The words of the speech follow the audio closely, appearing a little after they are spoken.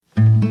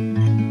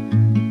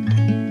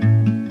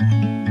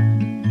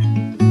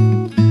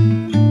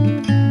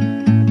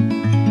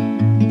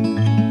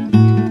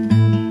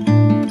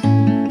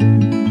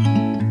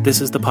This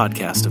is the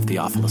podcast of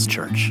Theophilus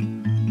Church.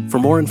 For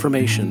more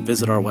information,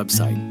 visit our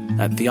website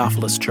at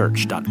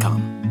theophiluschurch.com.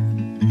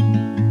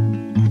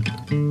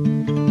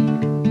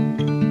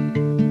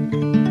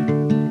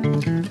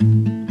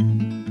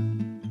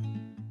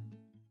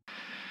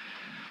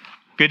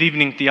 Good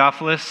evening,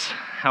 Theophilus.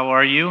 How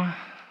are you?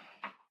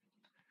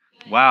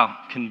 Wow,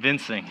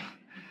 convincing.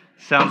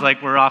 Sounds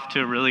like we're off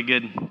to a really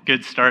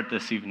good start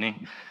this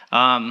evening.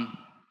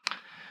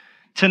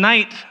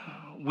 Tonight,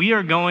 we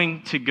are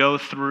going to go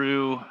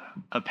through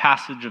a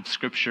passage of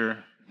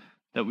Scripture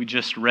that we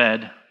just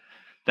read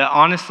that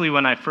honestly,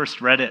 when I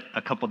first read it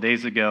a couple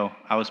days ago,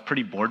 I was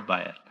pretty bored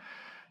by it.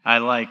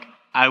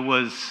 I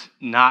was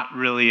not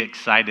really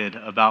excited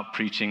about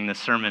preaching the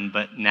sermon,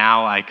 but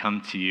now I come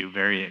to you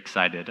very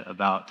excited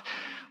about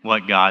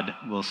what God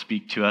will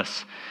speak to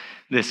us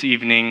this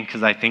evening,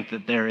 because I think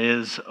that there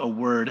is a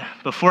word.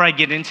 Before I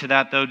get into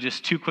that, though,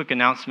 just two quick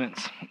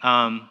announcements.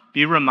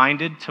 Be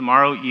reminded,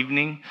 tomorrow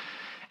evening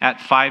at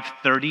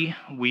 5:30,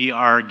 we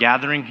are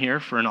gathering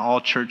here for an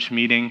all-church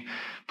meeting.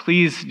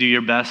 Please do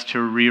your best to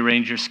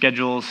rearrange your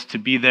schedules to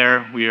be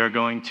there. We are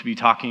going to be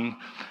talking,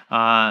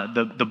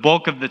 the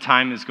bulk of the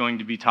time is going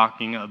to be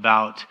talking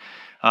about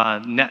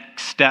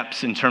next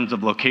steps in terms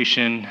of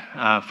location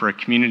for a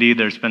community.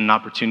 There's been an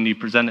opportunity to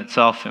present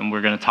itself, and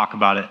we're going to talk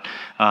about it.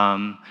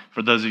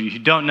 For those of you who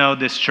don't know,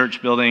 this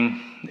church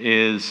building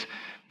is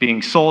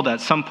being sold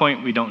at some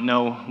point. We don't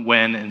know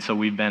when, and so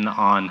we've been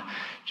on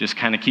just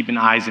kind of keeping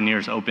eyes and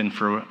ears open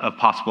for a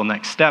possible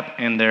next step,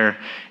 and there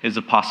is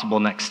a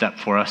possible next step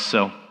for us.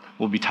 So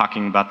we'll be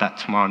talking about that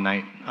tomorrow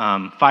night.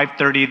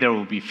 5:30, there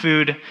will be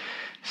food.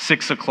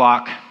 6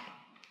 o'clock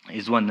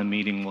is when the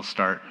meeting will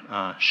start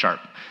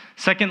sharp.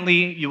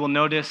 Secondly, you will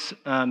notice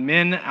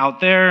men out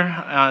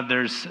there.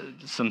 There's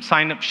some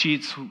sign-up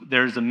sheets.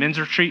 There's a men's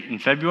retreat in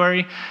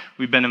February.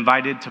 We've been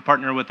invited to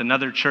partner with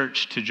another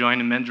church to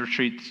join a men's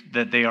retreat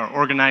that they are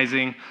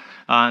organizing,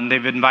 and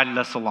they've invited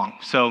us along.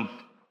 So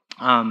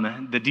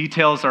the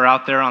details are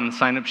out there on the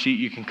sign-up sheet.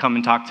 You can come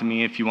and talk to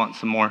me if you want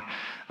some more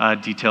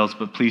details,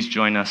 but please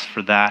join us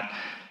for that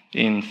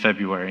in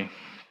February.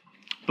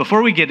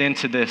 Before we get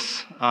into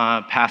this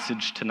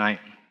passage tonight,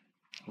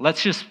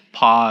 let's just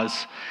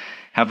pause,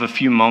 have a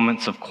few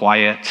moments of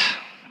quiet,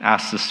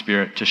 ask the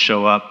Spirit to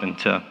show up and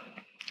to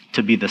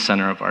be the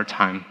center of our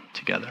time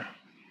together.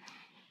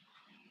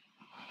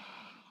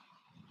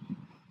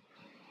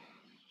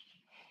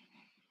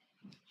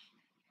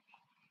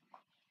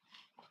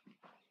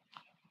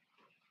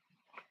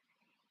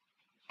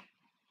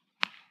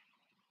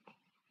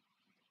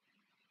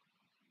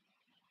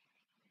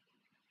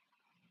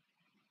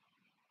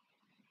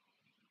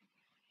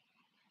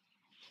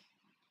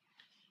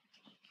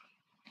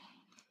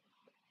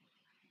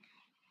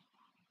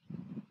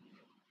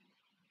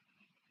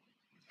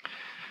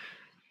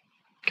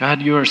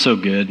 God, you are so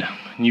good,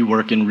 and you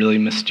work in really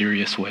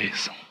mysterious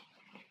ways.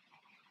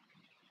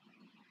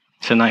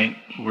 Tonight,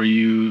 will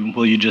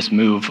you just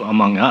move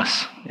among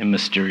us in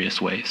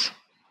mysterious ways?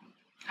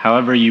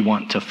 However you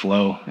want to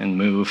flow and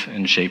move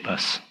and shape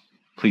us,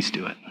 please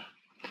do it.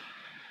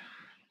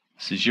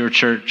 This is your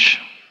church.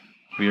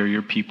 We are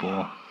your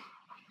people.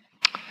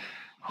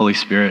 Holy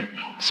Spirit,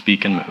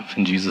 speak and move.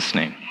 In Jesus'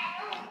 name,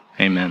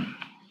 amen.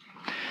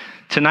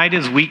 Tonight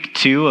is week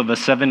 2 of a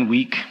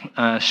 7-week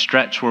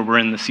stretch where we're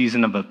in the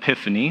season of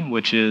Epiphany,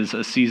 which is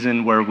a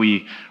season where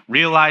we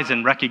realize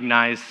and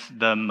recognize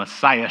the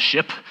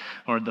Messiahship,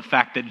 or the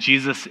fact that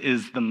Jesus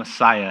is the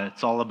Messiah.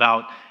 It's all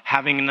about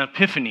having an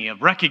epiphany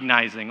of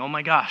recognizing, oh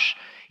my gosh,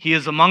 he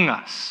is among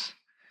us.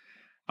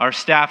 Our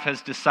staff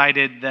has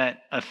decided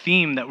that a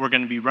theme that we're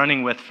going to be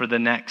running with for the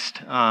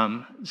next,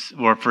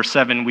 or for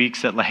 7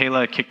 weeks that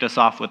Lahela kicked us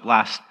off with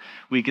last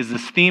week, is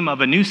this theme of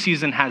a new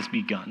season has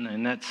begun,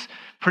 and that's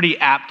pretty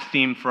apt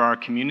theme for our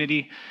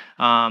community.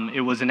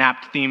 It was an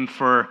apt theme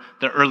for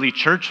the early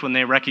church when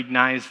they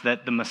recognized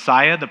that the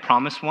Messiah, the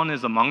promised one,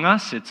 is among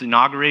us. It's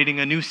inaugurating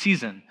a new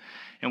season.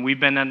 And we've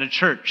been at a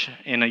church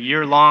in a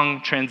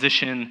year-long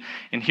transition,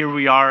 and here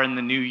we are in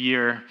the new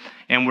year,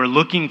 and we're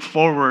looking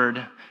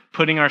forward,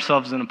 putting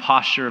ourselves in a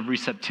posture of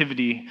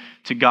receptivity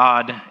to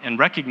God and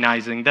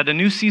recognizing that a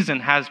new season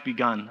has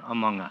begun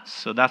among us.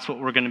 So that's what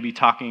we're going to be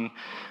talking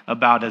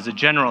about as a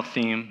general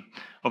theme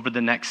over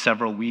the next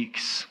several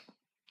weeks.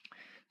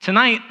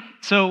 Tonight,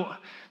 so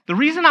the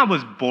reason I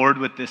was bored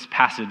with this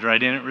passage, or I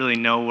didn't really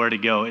know where to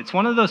go, it's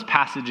one of those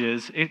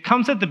passages, it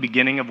comes at the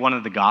beginning of one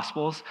of the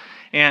Gospels,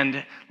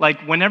 and like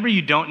whenever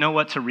you don't know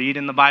what to read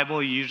in the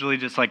Bible, you usually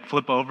just like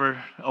flip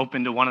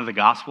open to one of the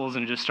Gospels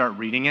and just start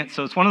reading it.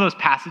 So it's one of those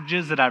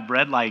passages that I've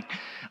read like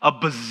a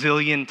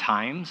bazillion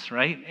times,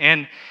 right?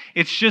 And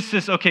it's just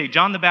this, okay,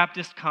 John the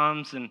Baptist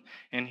comes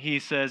and he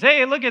says,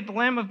 hey, look at the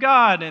Lamb of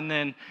God. And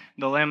then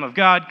the Lamb of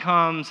God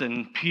comes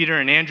and Peter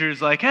and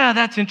Andrew's like,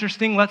 that's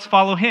interesting, let's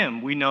follow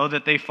him. We know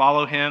that they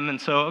follow him. And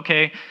so,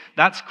 okay,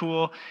 that's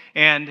cool.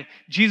 And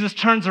Jesus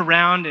turns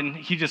around and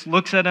he just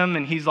looks at them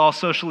and he's all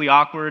socially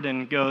awkward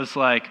and goes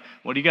like,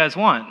 what do you guys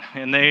want?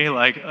 And they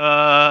like,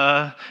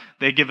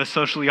 they give a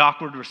socially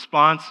awkward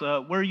response.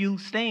 Where are you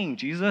staying,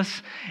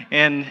 Jesus?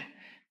 And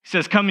He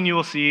says, come and you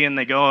will see, and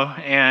they go,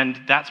 and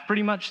that's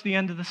pretty much the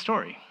end of the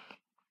story.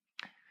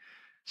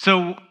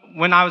 So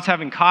when I was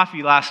having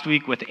coffee last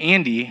week with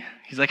Andy,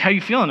 he's like, how are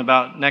you feeling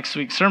about next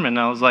week's sermon? And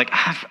I was like,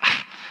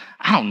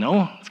 I don't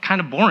know. It's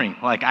kind of boring.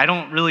 Like, I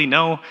don't really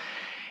know.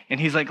 And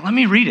he's like, let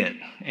me read it.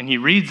 And he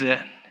reads it,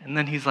 and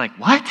then he's like,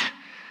 what?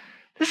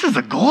 This is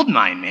a gold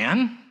mine,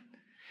 man.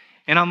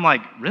 And I'm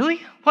like,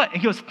 really? What?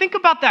 And he goes, think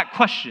about that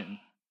question.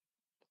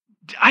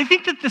 I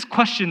think that this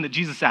question that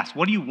Jesus asked,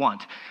 what do you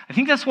want? I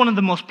think that's one of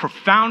the most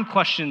profound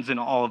questions in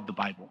all of the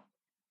Bible.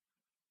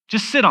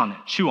 Just sit on it,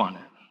 chew on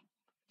it.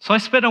 So I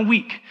spent a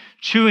week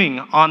chewing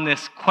on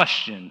this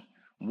question,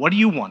 what do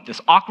you want? This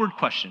awkward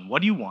question,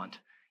 what do you want?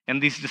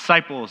 And these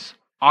disciples,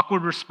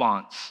 awkward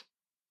response,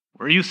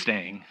 where are you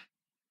staying?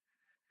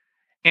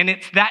 And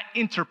it's that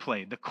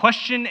interplay, the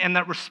question and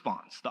that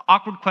response, the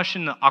awkward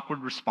question, the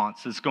awkward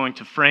response is going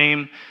to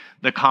frame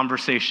the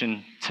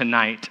conversation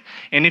tonight.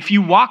 And if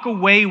you walk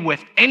away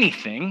with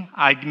anything,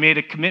 I made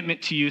a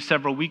commitment to you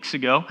several weeks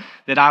ago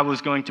that I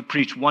was going to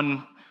preach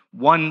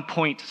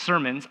one-point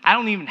sermons. I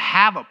don't even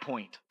have a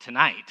point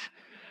tonight.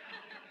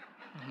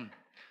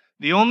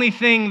 The only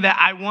thing that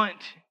I want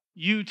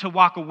you to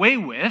walk away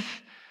with,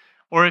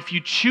 or if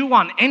you chew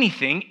on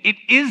anything, it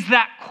is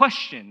that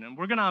question, and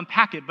we're going to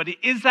unpack it, but it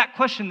is that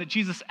question that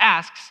Jesus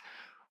asks,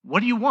 what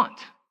do you want?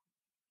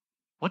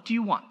 What do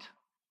you want?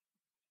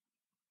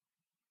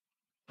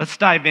 Let's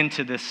dive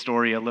into this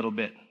story a little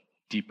bit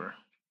deeper.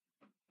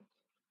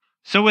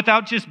 So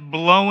without just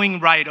blowing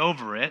right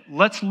over it,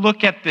 let's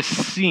look at this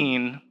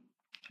scene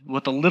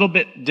with a little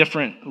bit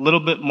different, a little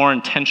bit more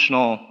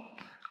intentional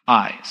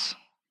eyes.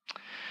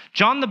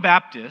 John the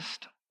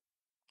Baptist,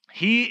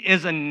 he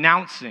is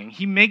announcing,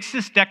 he makes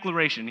this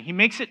declaration, he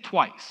makes it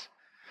twice.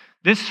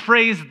 This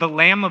phrase, the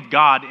Lamb of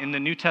God, in the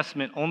New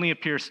Testament only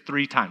appears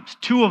 3 times.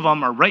 2 of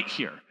them are right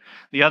here.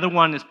 The other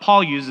one is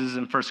Paul uses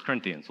in 1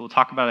 Corinthians. We'll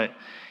talk about it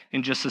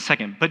in just a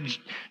second. But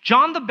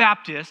John the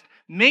Baptist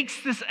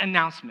makes this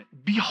announcement,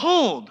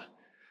 behold,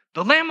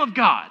 the Lamb of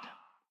God.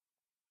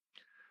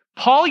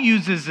 Paul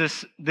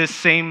uses this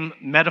same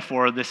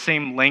metaphor, this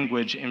same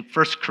language in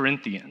 1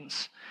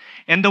 Corinthians.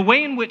 And the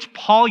way in which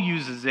Paul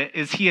uses it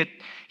is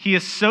he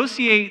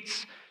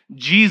associates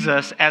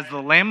Jesus as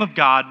the Lamb of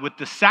God with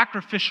the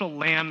sacrificial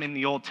lamb in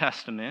the Old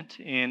Testament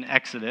in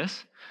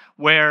Exodus,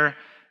 where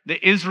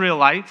the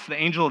Israelites,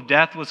 the angel of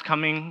death was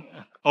coming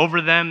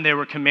over them. They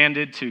were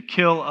commanded to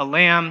kill a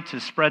lamb, to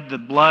spread the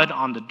blood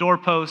on the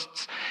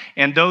doorposts.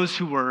 And those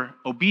who were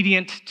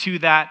obedient to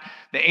that,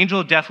 the angel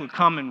of death would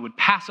come and would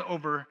pass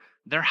over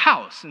their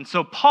house. And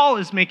so Paul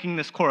is making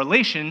this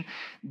correlation.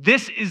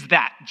 This is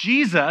that.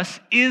 Jesus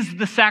is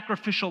the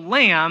sacrificial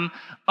lamb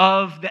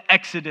of the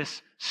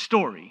Exodus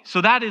story.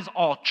 So that is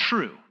all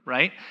true,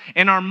 right?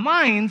 In our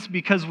minds,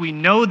 because we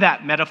know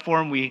that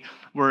metaphor and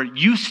we're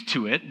used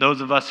to it,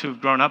 those of us who've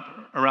grown up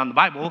around the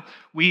Bible,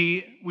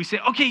 we say,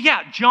 okay,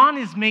 yeah, John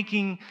is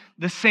making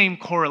the same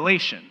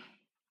correlation.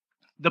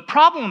 The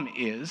problem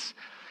is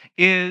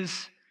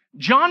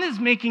John is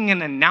making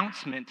an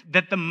announcement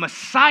that the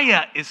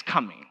Messiah is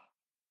coming.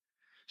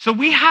 So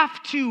we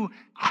have to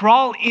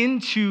crawl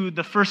into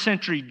the first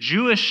century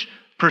Jewish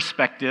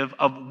perspective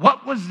of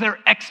what was their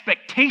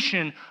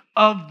expectation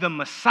of the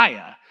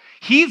Messiah.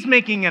 He's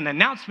making an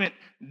announcement,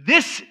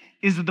 this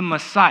is the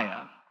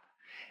Messiah.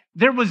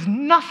 There was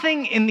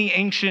nothing in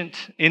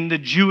the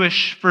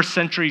Jewish, first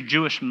century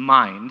Jewish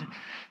mind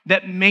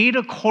that made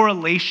a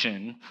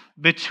correlation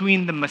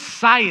between the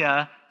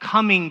Messiah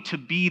coming to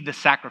be the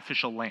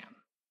sacrificial lamb.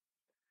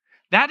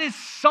 That is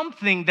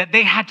something that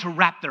they had to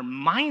wrap their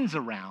minds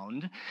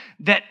around,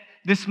 that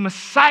this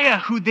Messiah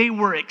who they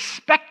were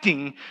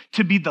expecting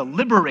to be the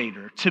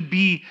liberator, to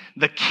be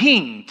the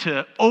king,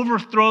 to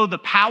overthrow the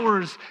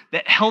powers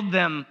that held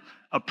them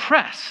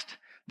oppressed,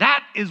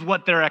 that is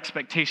what their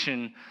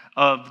expectation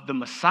of the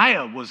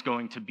Messiah was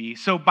going to be.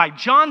 So by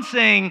John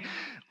saying,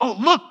 oh,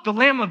 look, the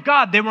Lamb of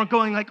God, they weren't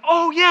going like,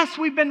 oh, yes,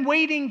 we've been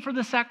waiting for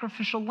the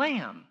sacrificial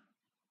lamb.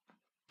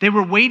 They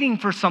were waiting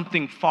for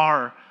something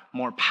far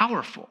more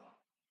powerful.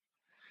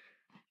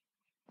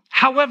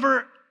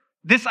 However,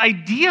 this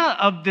idea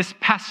of this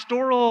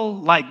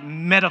pastoral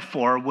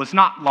metaphor was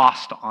not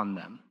lost on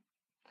them.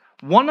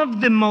 One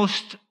of the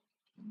most,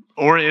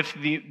 or if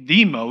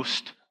the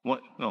most,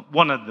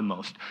 one of the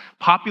most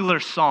popular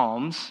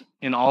psalms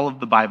in all of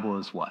the Bible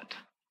is what?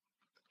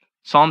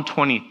 Psalm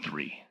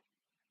 23.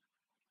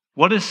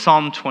 What is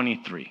Psalm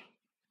 23?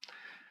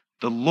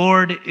 The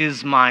Lord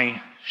is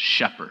my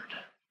shepherd.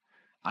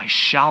 I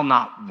shall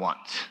not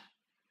want.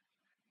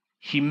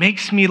 He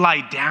makes me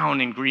lie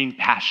down in green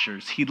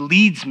pastures. He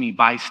leads me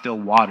by still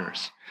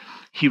waters.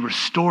 He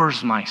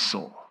restores my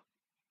soul.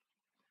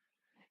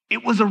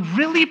 It was a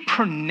really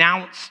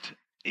pronounced,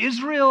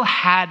 Israel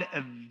had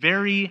a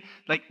very,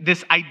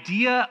 this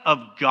idea of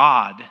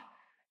God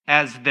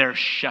as their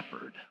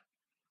shepherd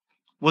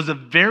was a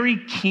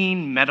very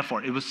keen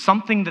metaphor. It was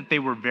something that they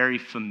were very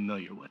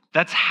familiar with.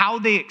 That's how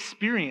they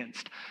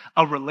experienced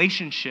a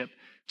relationship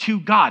to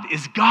God.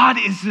 God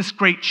is this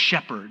great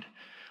shepherd.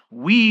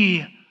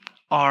 We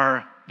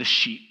are the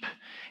sheep.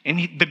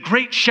 And the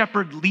great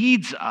shepherd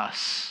leads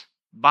us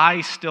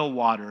by still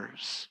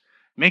waters,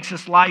 makes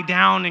us lie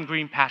down in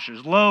green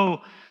pastures.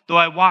 Lo, though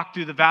I walk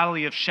through the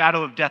valley of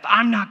shadow of death,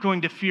 I'm not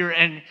going to fear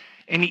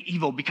any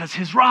evil, because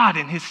his rod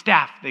and his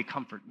staff, they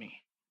comfort me.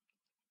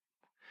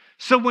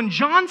 So when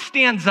John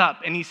stands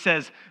up and he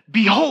says,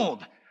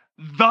 behold,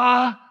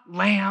 the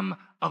Lamb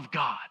of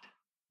God,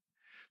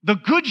 the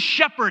good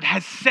shepherd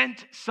has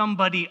sent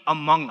somebody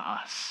among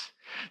us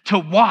to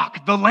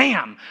walk, the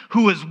Lamb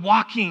who is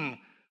walking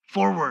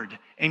forward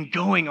and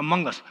going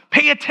among us.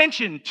 Pay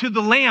attention to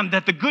the Lamb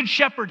that the good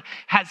shepherd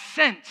has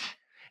sent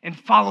and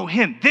follow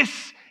him.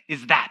 This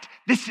is that.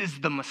 This is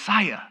the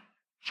Messiah.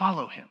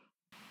 Follow him.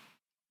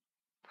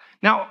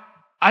 Now,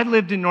 I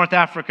lived in North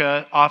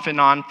Africa off and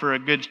on for a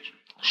good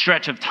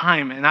stretch of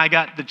time, and I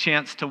got the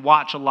chance to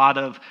watch a lot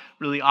of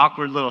really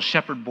awkward little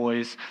shepherd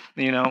boys,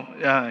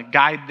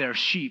 guide their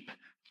sheep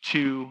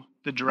to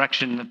the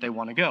direction that they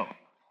want to go.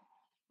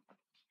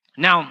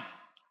 Now,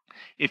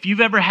 if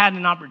you've ever had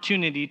an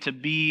opportunity to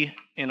be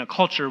in a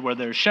culture where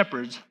there's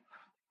shepherds,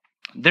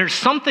 there's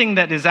something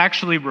that is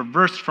actually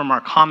reversed from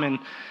our common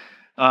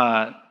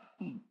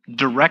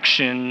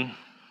direction.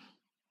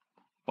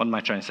 What am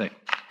I trying to say?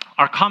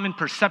 Our common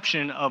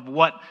perception of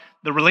what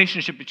the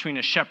relationship between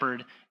a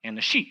shepherd and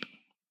a sheep.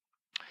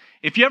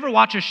 If you ever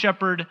watch a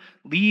shepherd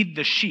lead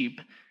the sheep,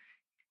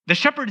 the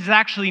shepherd is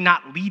actually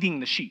not leading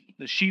the sheep.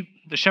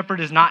 The shepherd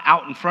is not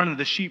out in front of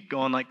the sheep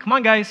going like, come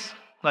on guys,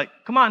 like,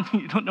 come on,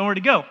 you don't know where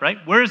to go, right?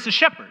 Where is the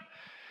shepherd?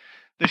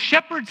 The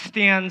shepherd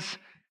stands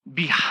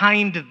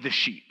behind the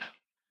sheep.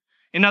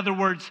 In other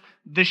words,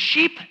 the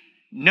sheep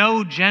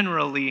know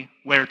generally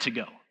where to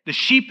go. The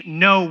sheep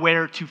know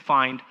where to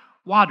find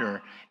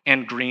water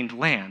and greened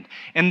land.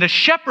 And the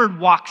shepherd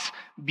walks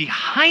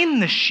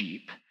behind the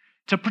sheep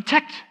to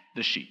protect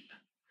the sheep.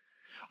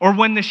 Or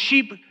when the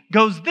sheep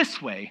goes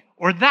this way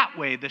or that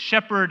way, the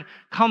shepherd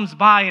comes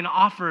by and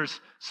offers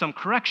some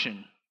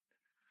correction.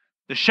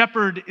 The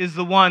shepherd is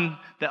the one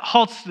that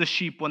halts the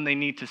sheep when they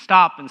need to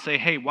stop and say,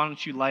 hey, why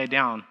don't you lie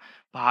down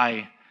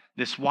by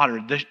this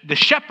water? The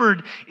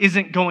shepherd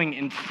isn't going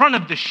in front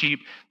of the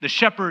sheep. The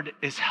shepherd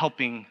is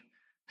helping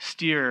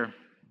steer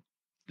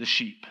the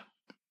sheep.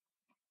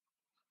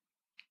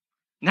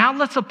 Now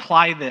let's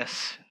apply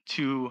this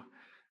to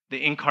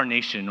the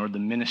incarnation or the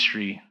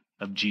ministry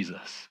of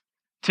Jesus.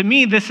 To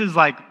me, this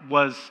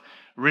was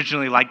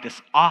originally like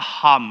this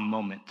aha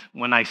moment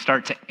when I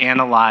start to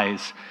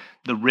analyze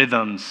the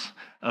rhythms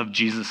of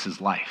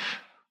Jesus' life.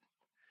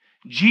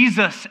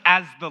 Jesus,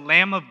 as the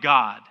Lamb of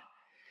God,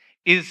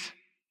 is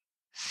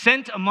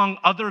sent among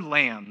other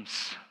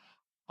lambs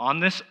on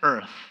this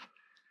earth.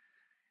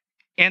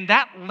 And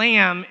that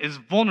lamb is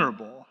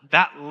vulnerable.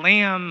 That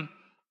lamb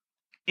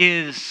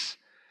is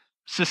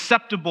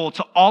susceptible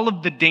to all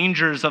of the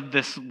dangers of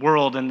this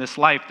world and this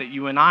life that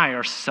you and I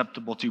are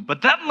susceptible to.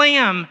 But that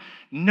lamb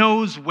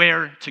knows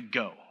where to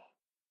go.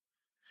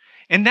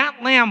 And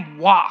that lamb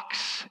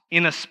walks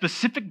in a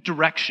specific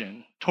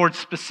direction towards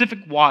specific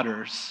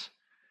waters.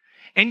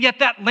 And yet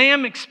that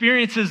lamb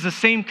experiences the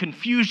same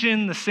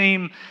confusion, the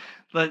same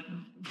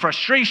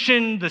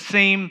frustration, the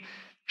same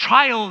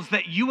trials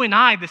that you and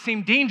I, the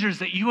same dangers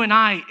that you and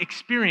I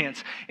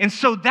experience. And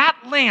so that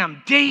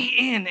lamb, day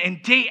in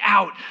and day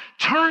out,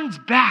 turns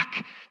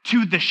back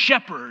to the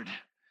shepherd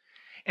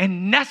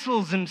and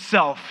nestles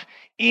himself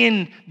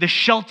in the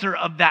shelter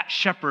of that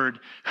shepherd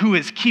who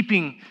is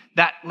keeping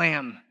that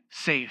lamb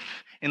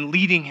safe and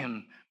leading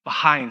him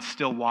behind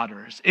still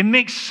waters. It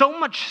makes so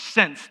much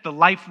sense, the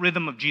life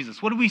rhythm of Jesus.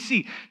 What do we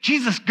see?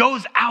 Jesus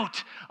goes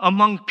out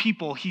among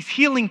people. He's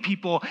healing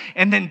people.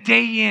 And then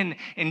day in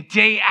and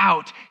day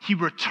out, he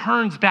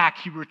returns back.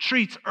 He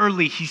retreats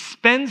early. He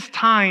spends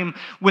time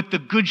with the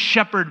good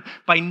shepherd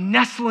by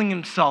nestling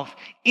himself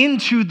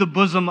into the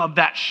bosom of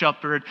that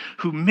shepherd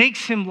who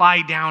makes him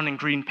lie down in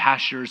green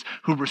pastures,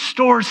 who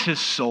restores his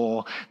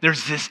soul.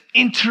 There's this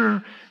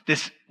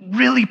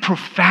really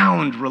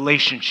profound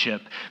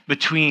relationship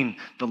between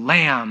the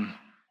lamb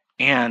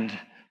and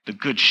the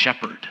good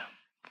shepherd.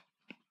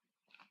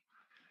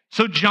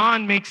 So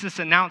John makes this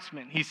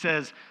announcement. He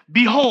says,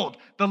 behold,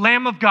 the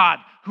Lamb of God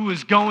who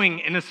is going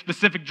in a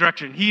specific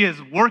direction. He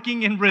is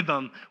working in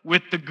rhythm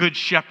with the good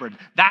shepherd.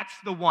 That's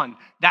the one.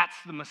 That's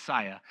the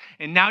Messiah.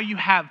 And now you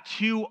have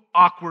two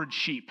awkward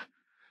sheep,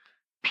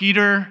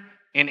 Peter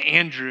and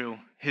Andrew,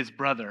 his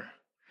brother,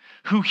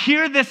 who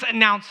hear this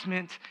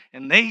announcement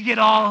and they get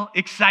all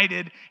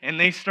excited and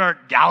they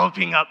start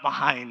galloping up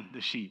behind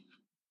the sheep.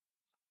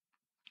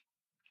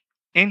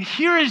 And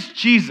here is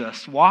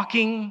Jesus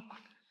walking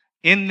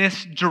in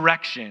this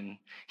direction.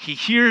 He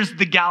hears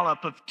the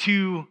gallop of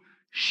two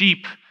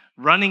sheep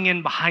running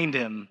in behind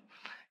him,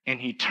 and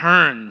he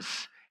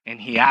turns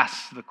and he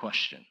asks the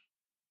question.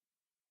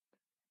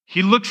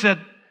 He looks at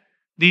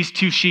these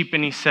two sheep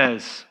and he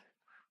says,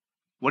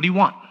 "What do you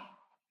want?"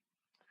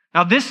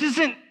 Now, this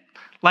isn't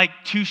like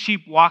two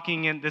sheep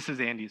walking in. This is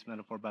Andy's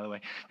metaphor, by the way.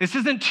 This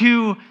isn't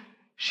two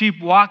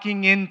sheep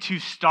walking into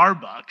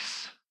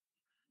Starbucks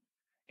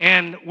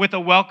and with a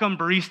welcome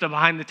barista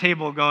behind the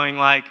table going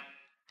like,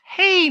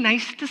 Hey,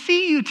 nice to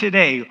see you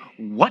today.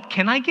 What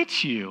can I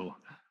get you?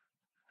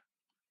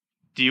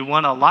 Do you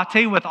want a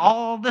latte with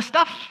all the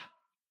stuff?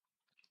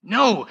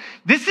 No,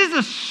 this is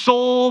a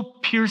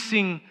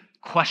soul-piercing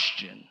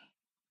question.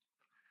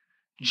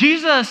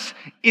 Jesus,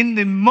 in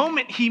the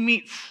moment he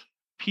meets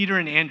Peter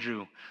and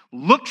Andrew,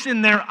 looks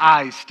in their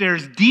eyes,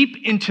 stares deep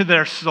into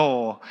their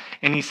soul,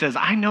 and he says,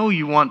 I know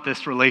you want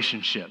this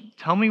relationship.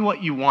 Tell me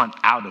what you want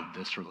out of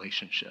this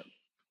relationship.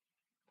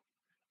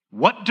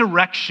 What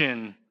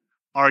direction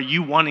are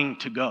you wanting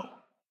to go?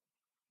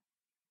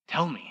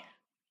 Tell me.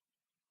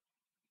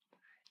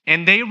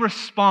 And they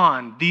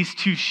respond, these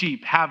two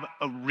sheep have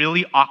a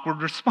really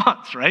awkward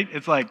response, right?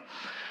 It's like,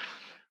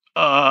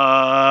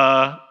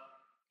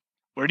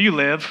 where do you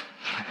live?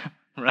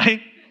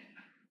 Right?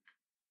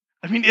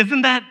 I mean,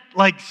 isn't that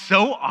like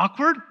so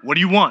awkward? What do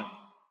you want?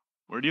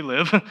 Where do you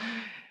live?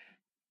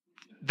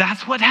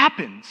 That's what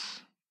happens.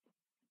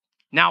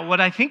 Now, what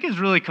I think is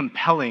really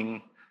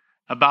compelling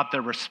about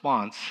their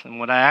response, and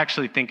what I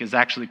actually think is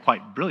actually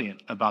quite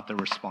brilliant about their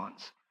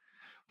response,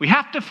 we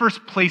have to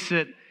first place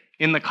it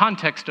in the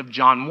context of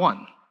John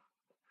 1.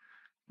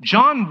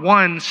 John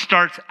 1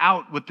 starts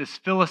out with this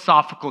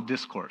philosophical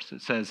discourse.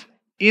 It says,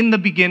 in the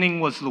beginning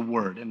was the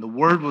Word, and the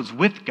Word was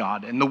with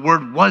God, and the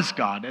Word was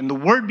God, and the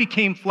Word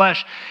became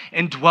flesh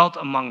and dwelt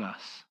among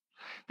us.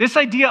 This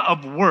idea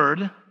of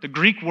word, the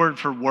Greek word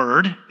for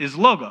word, is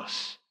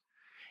logos.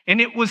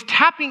 And it was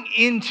tapping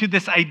into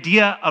this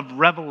idea of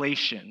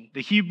revelation.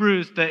 The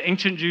Hebrews, the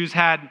ancient Jews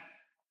had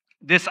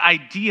this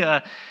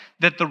idea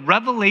that the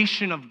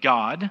revelation of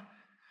God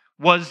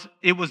was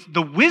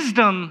the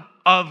wisdom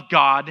of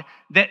God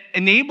that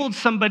enabled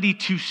somebody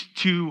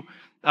to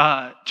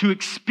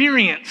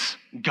experience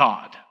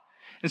God.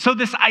 And so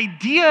this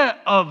idea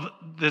of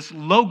this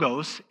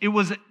logos, it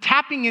was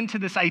tapping into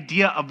this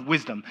idea of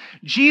wisdom.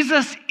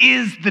 Jesus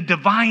is the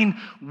divine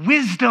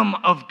wisdom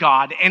of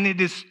God, and it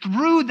is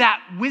through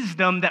that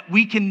wisdom that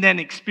we can then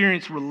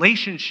experience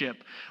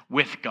relationship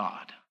with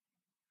God.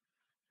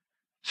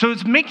 So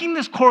it's making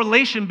this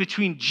correlation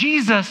between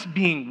Jesus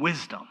being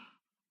wisdom.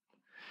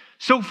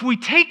 So if we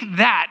take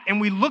that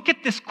and we look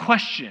at this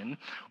question,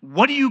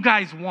 what do you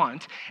guys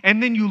want?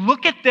 And then you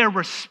look at their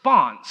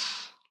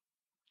response,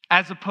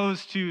 as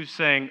opposed to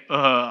saying,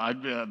 where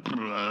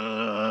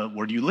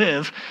do you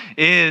live,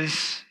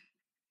 is,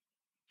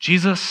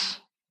 Jesus,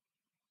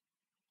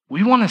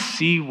 we want to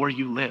see where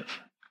you live.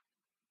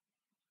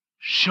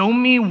 Show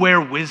me where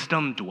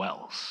wisdom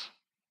dwells.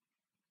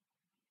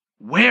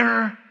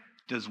 Where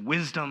does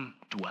wisdom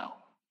dwell?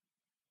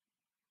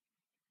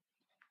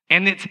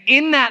 And it's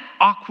in that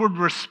awkward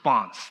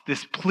response,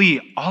 this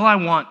plea, all I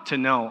want to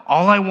know,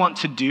 all I want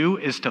to do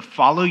is to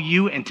follow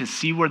you and to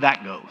see where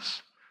that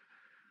goes.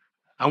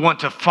 I want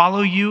to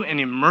follow you and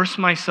immerse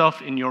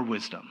myself in your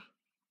wisdom.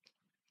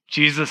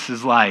 Jesus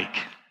is like,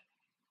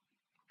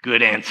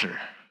 good answer.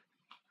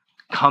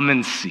 Come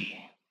and see.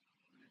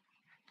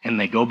 And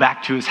they go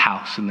back to his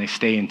house and they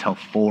stay until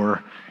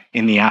 4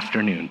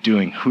 p.m.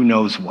 doing who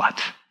knows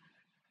what.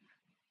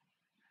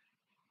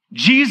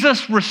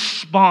 Jesus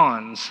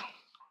responds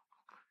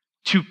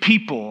to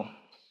people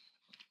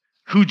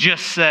who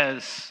just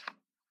says,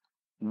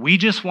 we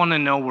just want to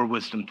know where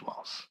wisdom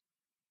dwells.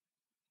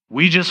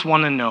 We just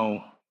want to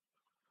know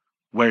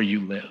where you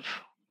live.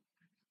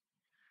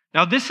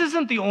 Now, this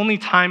isn't the only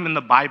time in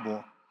the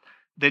Bible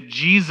that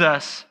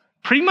Jesus,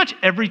 pretty much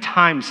every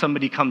time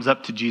somebody comes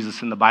up to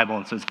Jesus in the Bible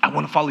and says, I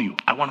want to follow you,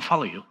 I want to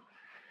follow you,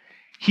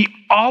 he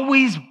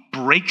always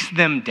breaks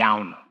them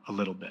down a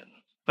little bit.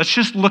 Let's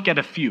just look at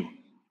a few.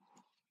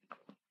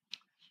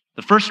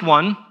 The first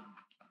one,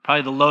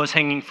 probably the lowest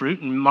hanging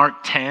fruit, in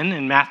Mark 10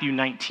 and Matthew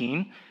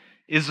 19,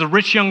 is the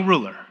rich young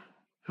ruler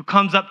who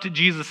comes up to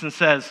Jesus and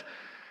says,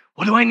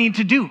 what do I need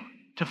to do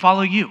to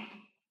follow you?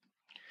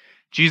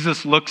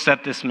 Jesus looks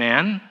at this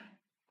man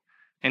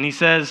and he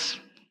says,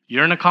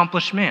 you're an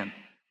accomplished man.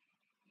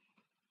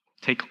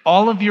 Take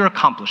all of your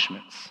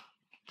accomplishments.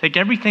 Take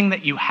everything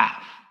that you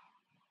have.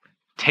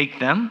 Take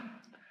them,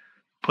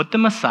 put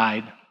them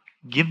aside,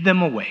 give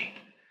them away,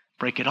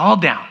 break it all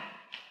down,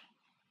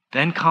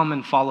 then come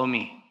and follow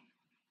me.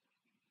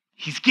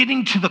 He's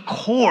getting to the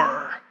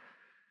core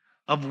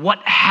of what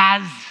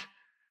has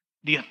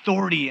the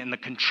authority and the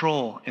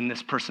control in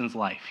this person's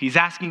life. He's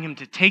asking him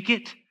to take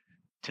it,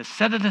 to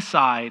set it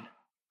aside,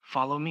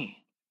 follow me.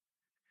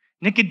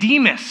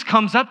 Nicodemus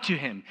comes up to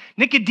him.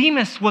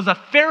 Nicodemus was a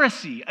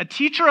Pharisee, a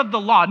teacher of the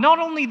law. Not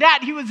only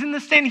that, he was in the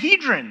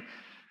Sanhedrin.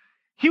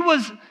 He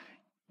was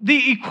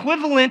the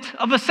equivalent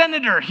of a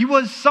senator. He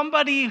was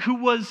somebody who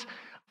was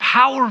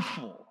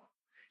powerful.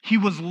 He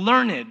was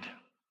learned.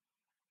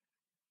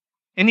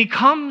 And he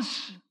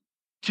comes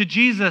to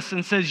Jesus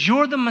and says,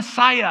 you're the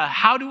Messiah.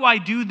 How do I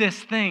do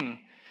this thing?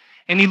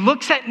 And he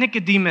looks at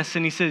Nicodemus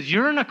and he says,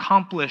 you're an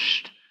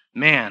accomplished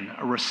man,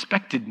 a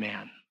respected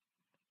man.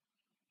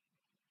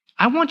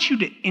 I want you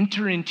to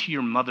enter into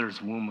your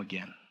mother's womb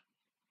again.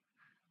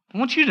 I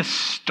want you to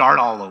start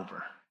all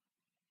over.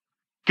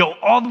 Go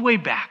all the way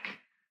back.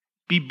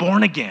 Be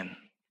born again.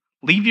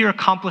 Leave your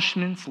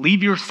accomplishments,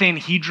 leave your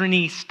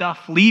Sanhedrin-y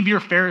stuff, leave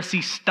your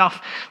Pharisee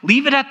stuff,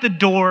 leave it at the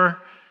door.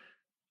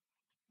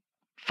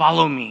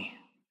 Follow me.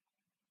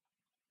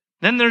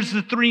 Then there's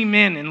the 3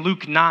 men in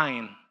Luke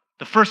 9.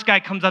 The first guy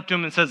comes up to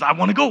him and says, I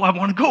want to go, I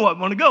want to go, I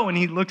want to go. And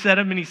he looks at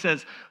him and he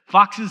says,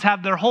 foxes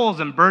have their holes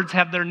and birds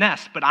have their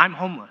nests, but I'm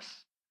homeless.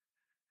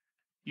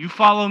 You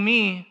follow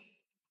me,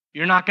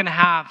 you're not going to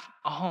have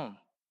a home.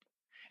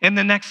 And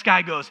the next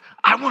guy goes,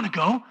 I want to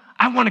go,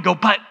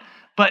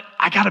 but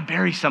I got to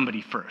bury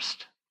somebody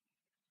first.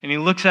 And he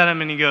looks at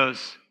him and he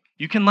goes,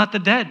 you can let the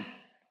dead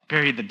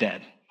bury the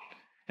dead.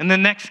 And the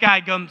next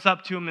guy comes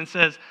up to him and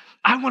says,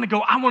 I want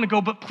to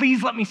go, but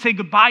please let me say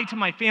goodbye to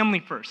my family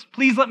first.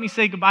 Please let me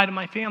say goodbye to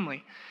my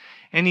family.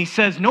 And he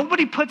says,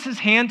 nobody puts his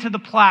hand to the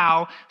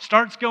plow,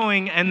 starts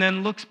going, and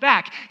then looks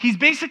back. He's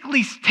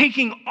basically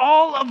taking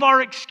all of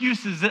our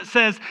excuses that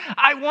says,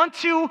 I want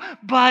to,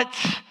 but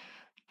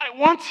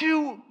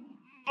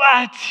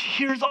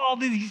here's all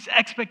these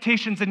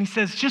expectations. And he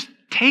says, just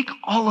take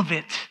all of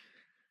it,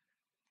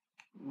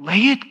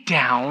 lay it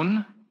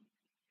down,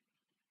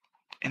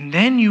 and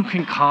then you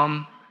can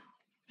come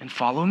and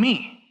follow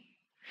me.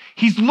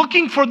 He's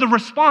looking for the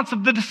response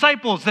of the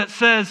disciples that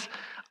says,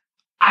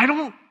 I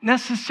don't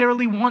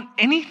necessarily want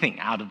anything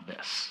out of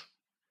this.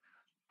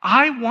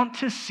 I want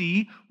to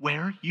see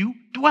where you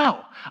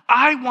dwell.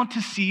 I want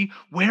to see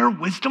where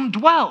wisdom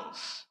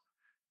dwells.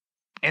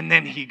 And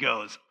then he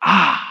goes,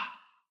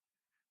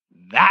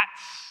 that's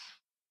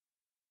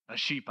a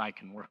sheep I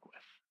can work with.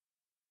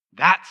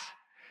 That's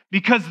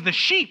because the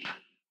sheep,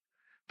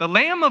 the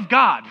Lamb of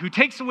God who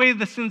takes away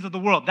the sins of the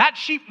world, that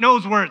sheep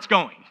knows where it's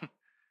going.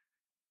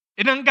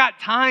 It doesn't got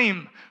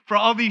time for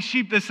all these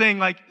sheep that's saying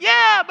like,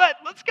 yeah, but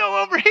let's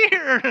go over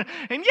here.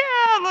 And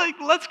yeah,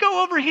 let's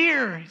go over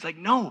here. He's like,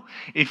 no,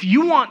 if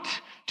you want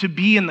to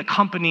be in the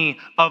company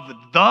of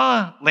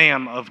the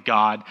Lamb of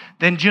God,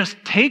 then just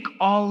take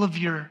all of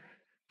your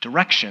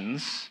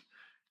directions,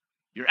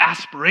 your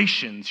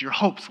aspirations, your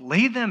hopes,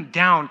 lay them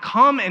down,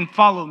 come and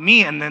follow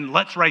me, and then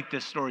let's write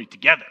this story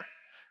together.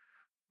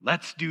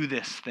 Let's do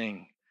this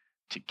thing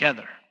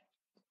together.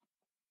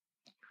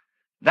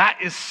 That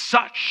is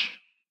such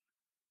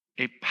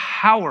a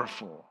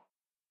powerful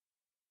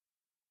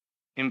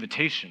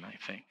invitation, I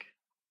think.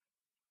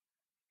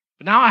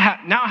 But now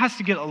it has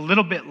to get a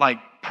little bit like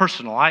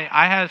personal. I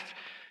have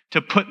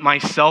to put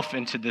myself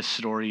into this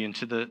story,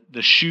 into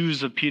the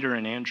shoes of Peter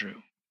and Andrew,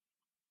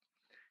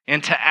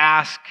 and to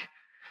ask,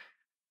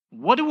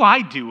 what do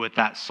I do with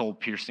that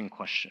soul-piercing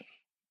question?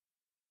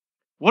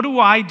 What do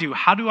I do?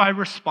 How do I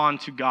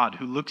respond to God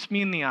who looks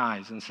me in the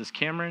eyes and says,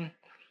 Cameron,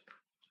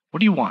 what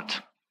do you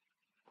want?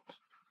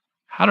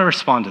 How do I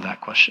respond to that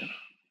question?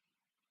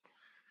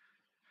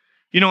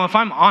 You know, if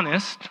I'm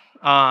honest,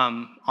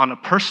 on a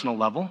personal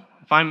level,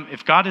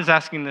 if God is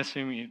asking this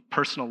to me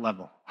personal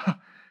level,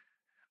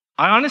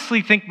 I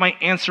honestly think my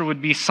answer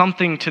would be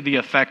something to the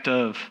effect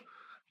of,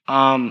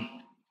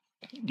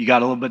 you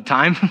got a little bit of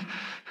time?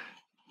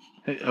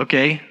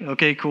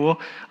 Okay, cool.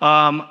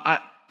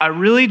 I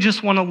really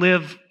just want to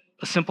live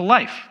a simple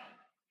life.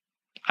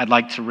 I'd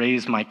like to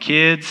raise my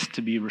kids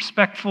to be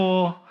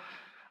respectful.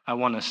 I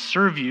want to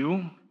serve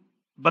you,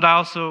 but I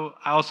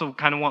also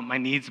kind of want my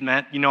needs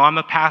met. You know, I'm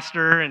a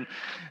pastor, and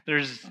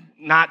there's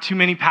not too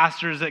many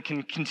pastors that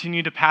can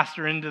continue to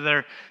pastor into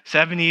their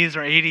 70s or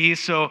 80s,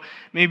 so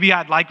maybe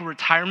I'd like a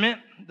retirement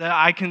that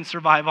I can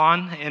survive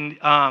on, and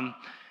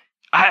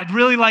I'd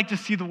really like to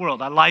see the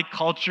world. I like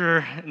culture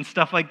and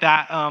stuff like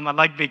that. I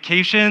like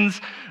vacations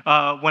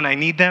when I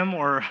need them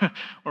or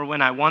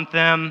when I want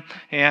them.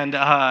 And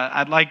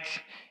I'd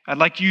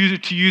like you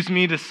to use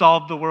me to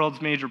solve the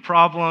world's major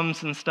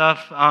problems and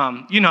stuff.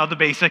 The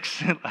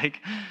basics.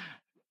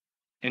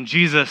 And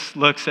Jesus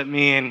looks at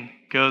me and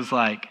goes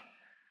like,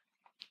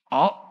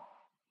 all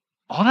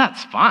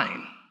that's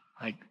fine.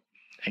 Like,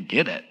 I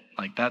get it.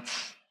 Like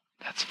that's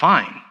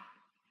fine.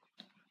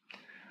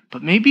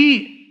 But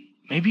maybe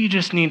you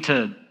just need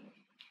to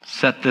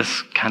set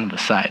this kind of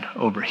aside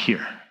over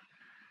here.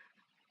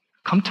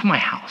 Come to my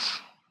house.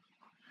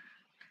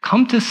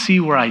 Come to see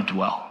where I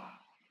dwell.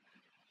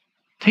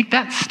 Take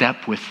that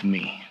step with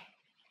me.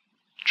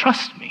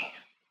 Trust me.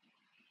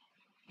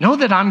 Know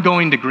that I'm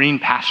going to green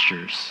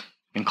pastures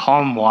and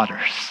calm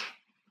waters.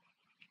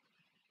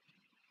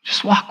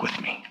 Just walk with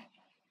me.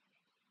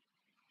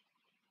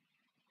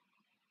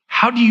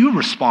 How do you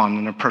respond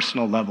on a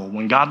personal level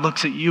when God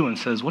looks at you and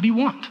says, what do you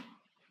want?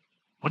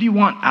 What do you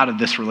want out of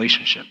this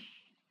relationship?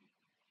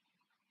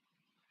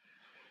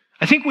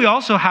 I think we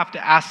also have to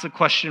ask the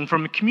question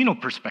from a communal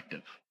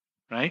perspective,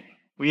 right?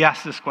 We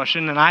ask this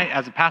question, and I,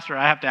 as a pastor,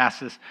 I have to ask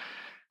this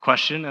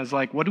question as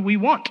like, what do we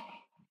want?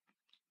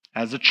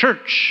 As a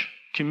church,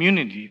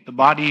 community, the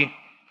body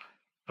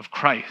of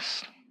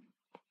Christ.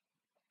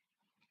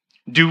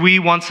 Do we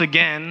once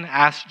again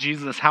ask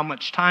Jesus how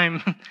much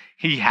time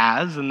he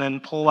has and then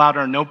pull out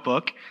our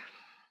notebook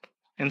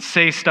and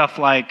say stuff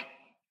like,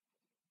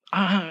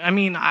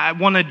 I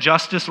want a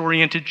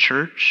justice-oriented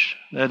church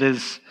that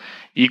is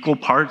equal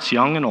parts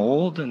young and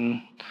old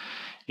and,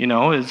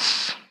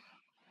 is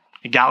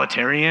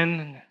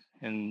egalitarian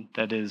and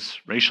that is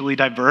racially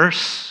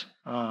diverse.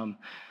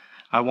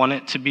 I want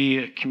it to be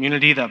a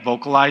community that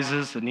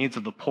vocalizes the needs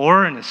of the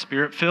poor and is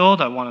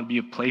spirit-filled. I want to be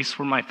a place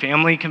where my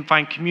family can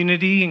find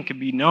community and can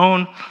be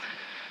known.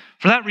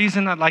 For that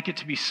reason, I'd like it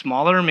to be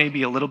smaller,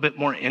 maybe a little bit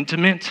more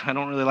intimate. I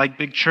don't really like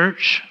big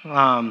church.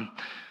 Do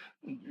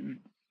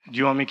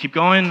you want me to keep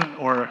going?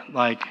 Or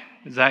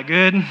is that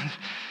good?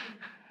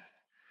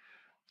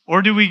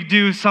 Or do we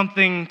do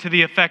something to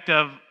the effect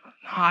of,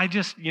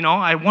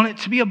 I want it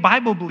to be a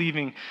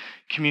Bible-believing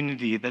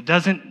community that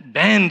doesn't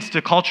bend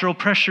to cultural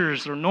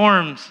pressures or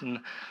norms. And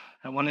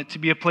I want it to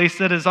be a place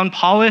that is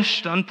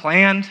unpolished,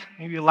 unplanned,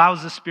 maybe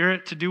allows the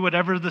Spirit to do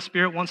whatever the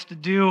Spirit wants to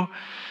do.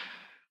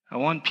 I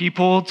want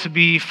people to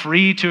be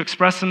free to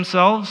express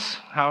themselves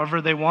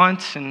however they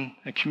want in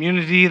a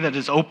community that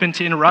is open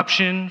to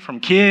interruption from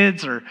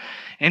kids or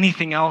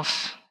anything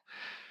else.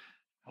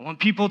 I want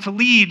people to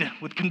lead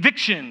with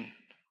conviction,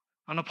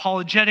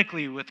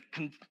 unapologetically, with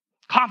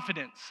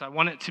confidence. I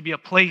want it to be a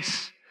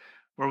place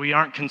where we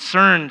aren't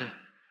concerned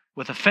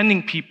with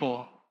offending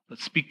people, but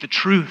speak the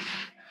truth.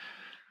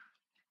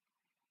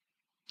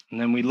 And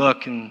then we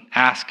look and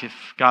ask if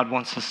God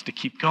wants us to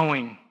keep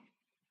going.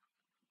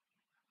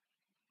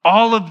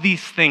 All of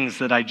these things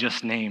that I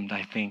just named,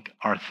 I think,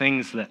 are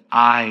things that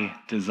I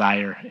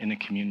desire in a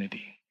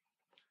community,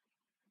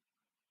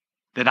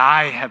 that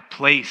I have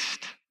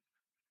placed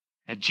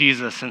at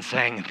Jesus and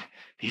saying,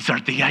 these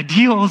are the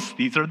ideals,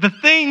 these are the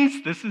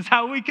things, this is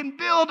how we can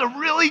build a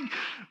really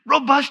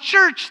robust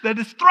church that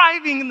is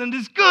thriving and that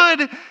is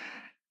good.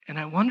 And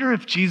I wonder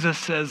if Jesus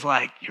says,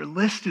 your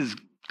list is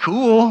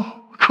cool,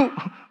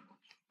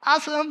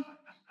 awesome.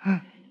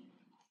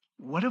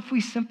 What if we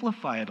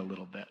simplify it a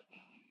little bit?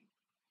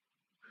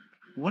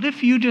 What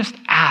if you just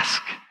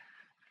ask,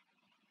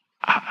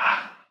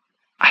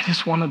 I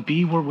just want to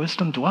be where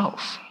wisdom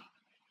dwells.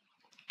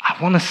 I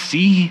want to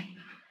see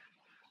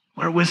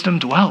where wisdom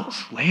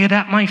dwells. Lay it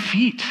at my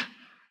feet.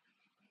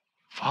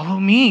 Follow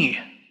me.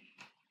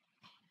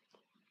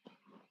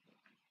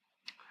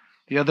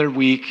 The other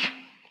week,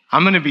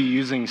 I'm going to be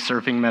using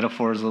surfing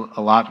metaphors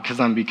a lot because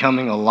I'm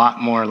becoming a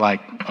lot more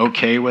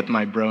okay with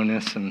my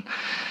broness, and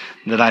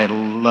that I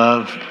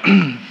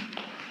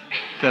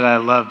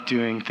love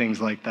doing things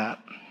like that.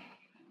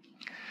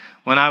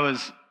 When I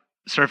was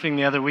surfing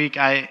the other week,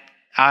 I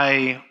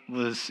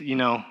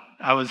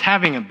was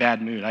having a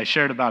bad mood. I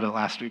shared about it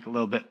last week a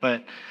little bit,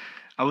 but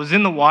I was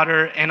in the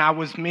water and I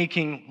was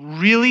making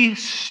really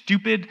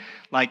stupid,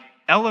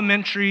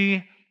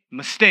 elementary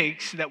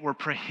mistakes that were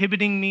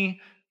prohibiting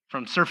me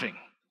from surfing.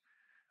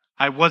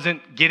 I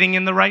wasn't getting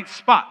in the right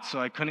spot, so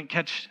I couldn't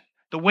catch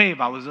the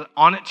wave. I was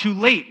on it too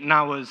late, and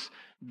I was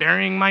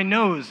burying my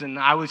nose, and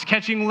I was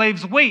catching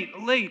waves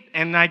late,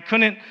 and I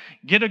couldn't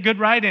get a good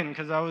ride in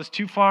because I was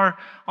too far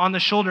on the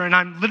shoulder. And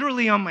I'm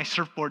literally on my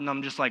surfboard, and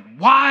I'm just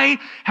why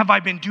have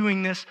I been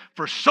doing this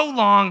for so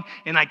long,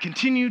 and I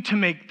continue to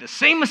make the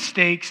same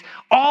mistakes?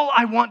 All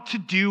I want to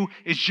do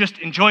is just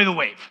enjoy the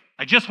wave.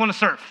 I just want to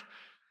surf.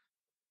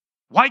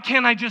 Why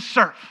can't I just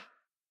surf?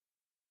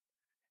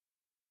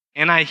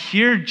 And I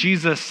hear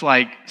Jesus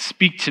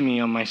speak to me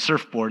on my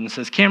surfboard and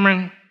says,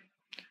 Cameron,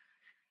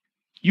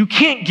 you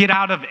can't get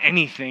out of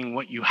anything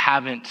what you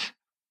haven't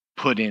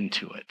put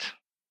into it.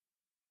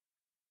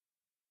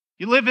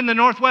 You live in the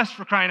Northwest,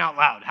 for crying out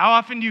loud. How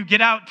often do you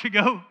get out to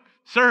go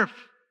surf?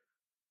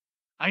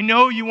 I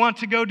know you want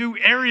to go do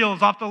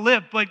aerials off the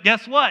lip, but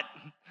guess what?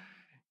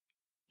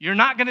 You're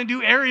not going to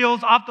do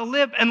aerials off the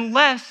lip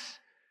unless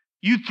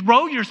you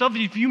throw yourself.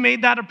 If you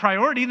made that a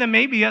priority, then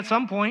maybe at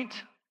some point,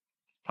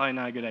 probably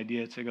not a good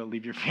idea to go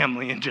leave your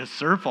family and just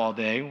surf all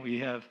day.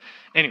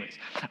 Anyways.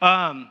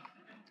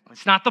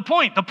 It's not the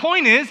point. The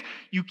point is,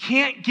 you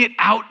can't get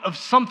out of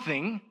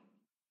something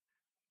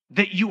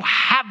that you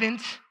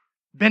haven't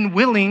been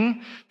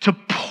willing to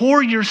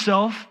pour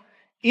yourself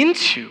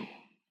into.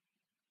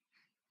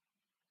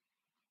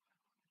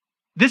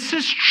 This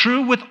is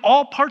true with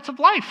all parts of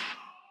life.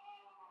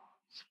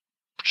 It's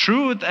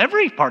true with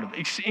every part of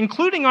it,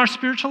 including our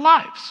spiritual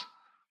lives.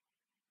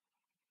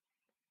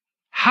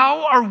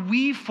 How are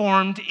we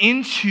formed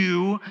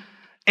into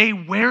a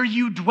where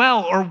you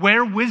dwell or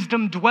where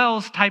wisdom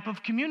dwells type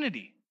of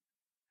community?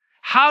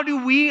 How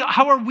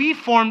are we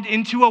formed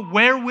into a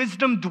where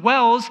wisdom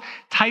dwells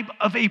type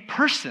of a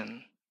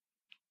person?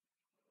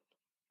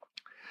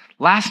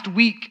 Last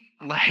week,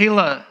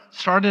 Lahela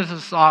started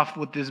us off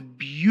with this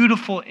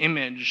beautiful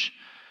image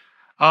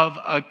of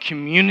a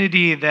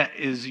community that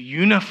is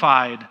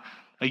unified,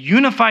 a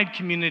unified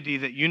community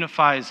that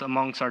unifies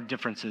amongst our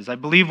differences. I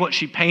believe what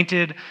she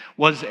painted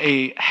was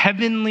a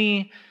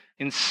heavenly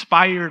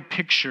inspired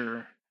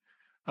picture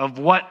of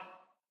what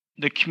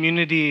the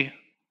community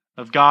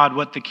of God,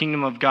 what the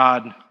kingdom of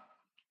God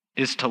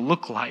is to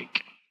look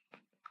like.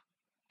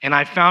 And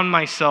I found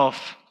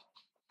myself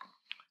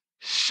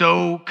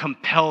so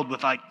compelled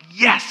with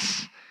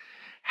yes,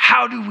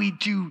 how do we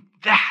do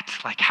that?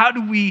 How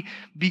do we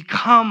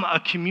become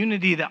a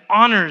community that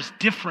honors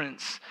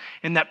difference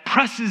and that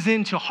presses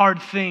into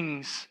hard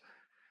things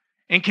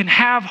and can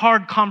have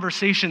hard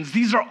conversations?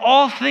 These are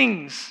all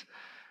things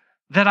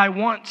that I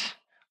want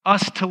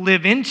us to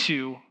live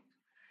into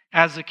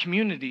as a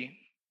community.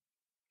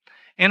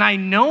 And I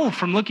know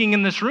from looking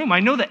in this room, I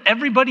know that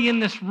everybody in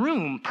this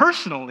room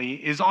personally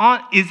is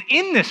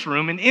in this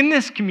room and in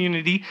this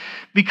community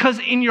because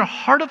in your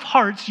heart of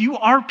hearts, you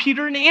are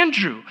Peter and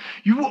Andrew.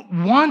 You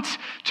want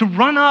to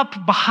run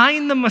up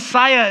behind the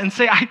Messiah and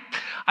say,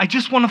 I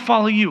just want to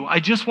follow you.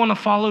 I just want to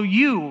follow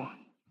you.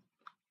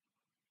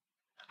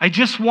 I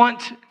just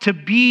want to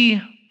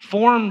be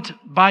formed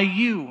by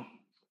you.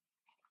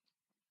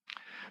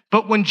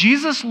 But when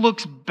Jesus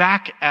looks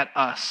back at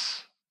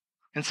us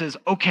and says,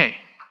 okay,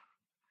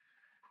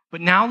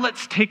 but now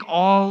let's take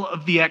all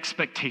of the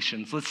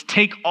expectations. Let's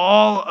take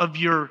all of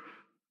your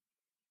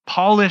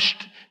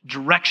polished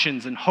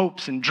directions and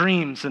hopes and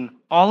dreams and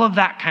all of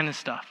that kind of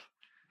stuff.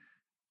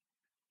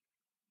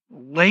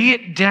 Lay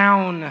it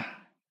down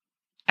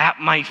at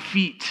my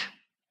feet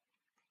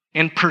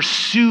and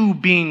pursue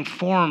being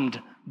formed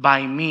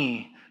by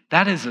me.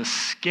 That is a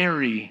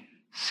scary,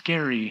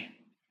 scary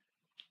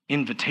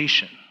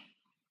invitation.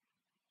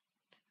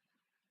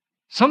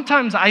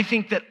 Sometimes I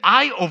think that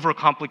I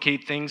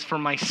overcomplicate things for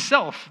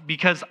myself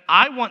because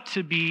I want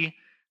to be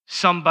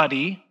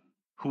somebody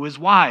who is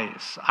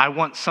wise. I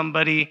want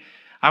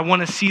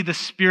to see the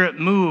Spirit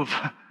move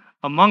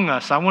among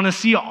us. I want to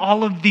see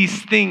all of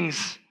these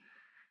things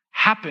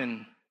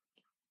happen.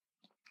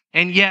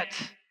 And yet,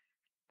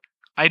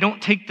 I don't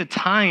take the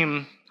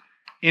time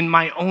in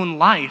my own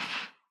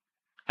life.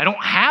 I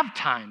don't have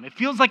time. It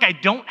feels like I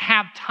don't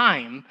have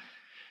time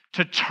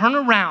to turn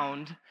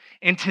around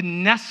and to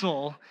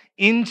nestle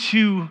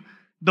into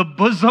the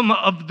bosom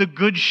of the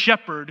Good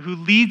Shepherd who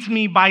leads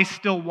me by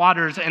still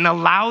waters and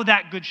allow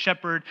that Good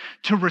Shepherd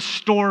to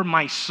restore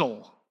my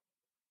soul.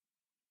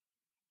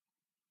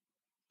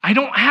 I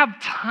don't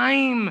have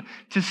time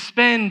to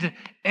spend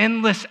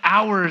endless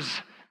hours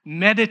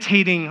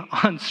meditating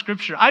on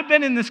Scripture. I've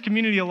been in this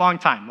community a long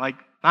time, like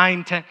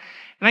 9, 10,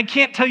 and I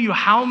can't tell you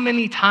how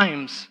many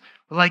times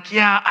we're like,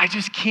 yeah, I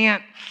just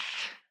can't.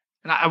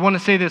 And I want to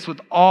say this with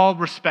all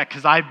respect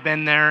because I've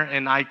been there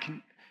and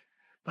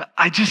but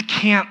I just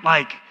can't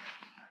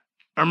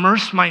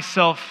immerse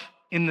myself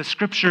in the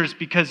Scriptures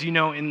because,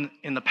 in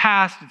the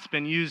past it's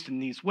been used in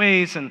these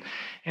ways and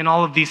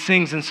all of these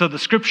things. And so the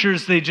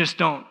Scriptures, they just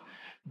don't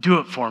do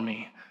it for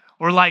me.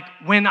 Or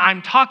when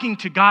I'm talking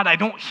to God, I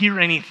don't hear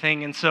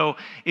anything. And so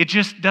it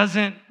just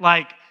doesn't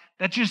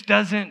that just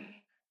doesn't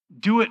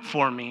do it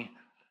for me.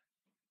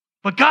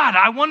 But God,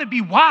 I want to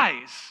be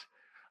wise.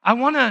 I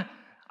want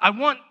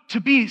to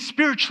be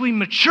spiritually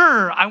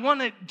mature. I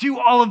want to do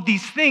all of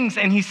these things.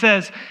 And he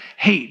says,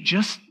 hey,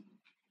 just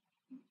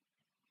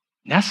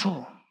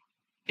nestle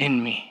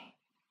in me.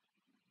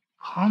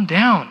 Calm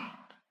down.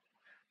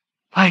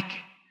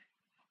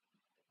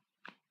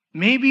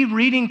 Maybe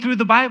reading through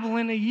the Bible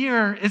in a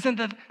year isn't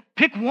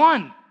pick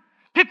one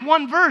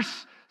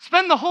verse.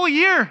 Spend the whole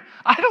year.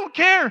 I don't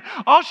care.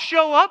 I'll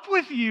show up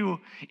with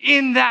you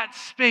in that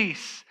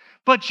space.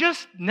 But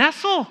just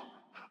nestle.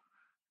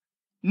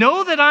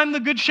 Know that I'm the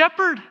Good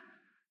Shepherd.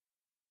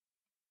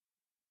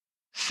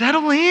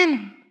 Settle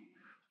in.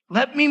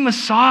 Let me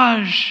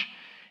massage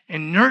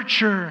and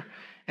nurture,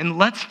 and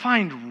let's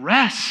find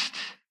rest.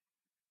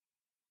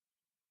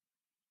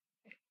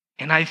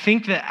 And I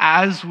think that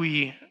as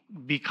we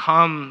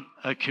become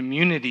a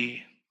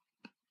community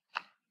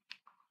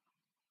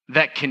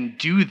that can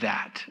do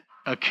that,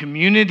 a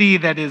community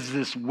that is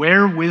this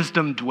where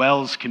wisdom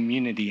dwells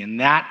community, and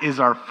that is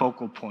our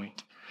focal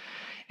point.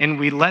 And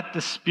we let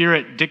the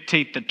Spirit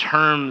dictate the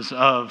terms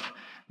of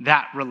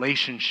that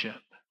relationship.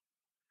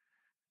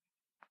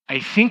 I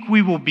think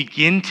we will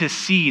begin to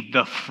see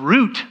the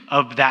fruit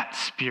of that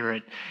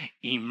Spirit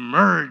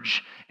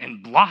emerge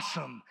and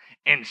blossom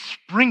and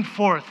spring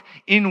forth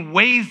in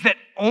ways that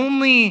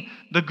only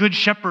the Good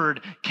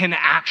Shepherd can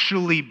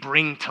actually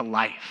bring to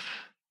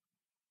life.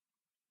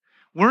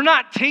 We're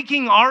not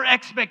taking our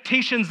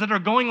expectations that are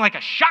going like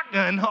a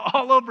shotgun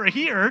all over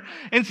here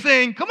and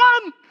saying, come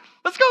on,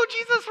 let's go,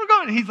 Jesus, we're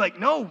going. He's like,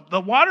 no, the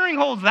watering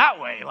hole's that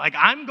way.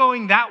 I'm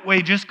going that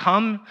way. Just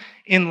come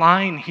in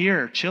line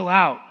here, chill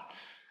out.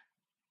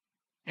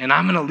 And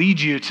I'm going to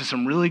lead you to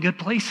some really good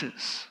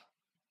places.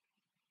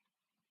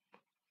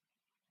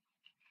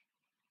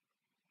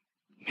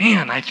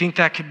 Man, I think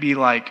that could be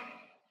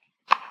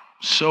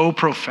so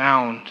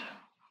profound.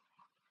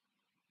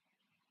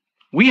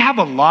 We have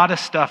a lot of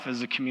stuff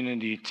as a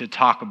community to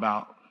talk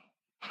about.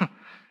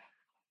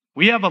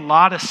 We have a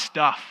lot of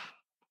stuff.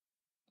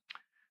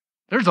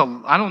 I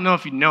don't know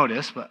if you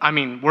noticed, but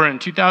we're in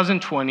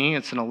 2020.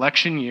 It's an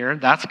election year.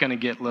 That's going to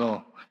get a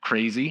little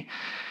crazy.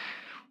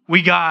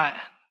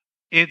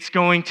 It's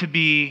going to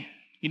be,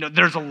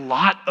 there's a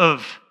lot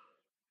of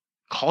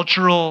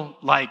cultural,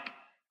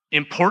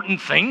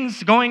 important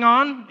things going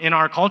on in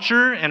our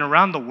culture and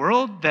around the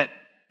world that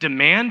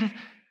demand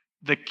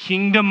the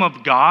kingdom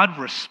of God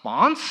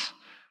response.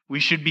 We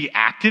should be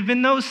active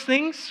in those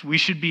things. We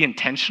should be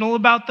intentional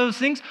about those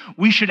things.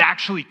 We should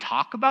actually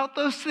talk about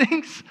those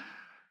things.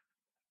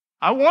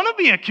 I want to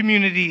be a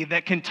community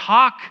that can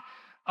talk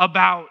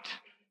about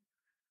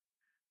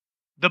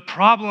the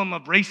problem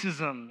of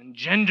racism and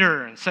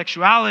gender and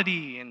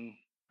sexuality and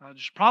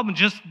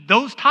just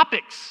those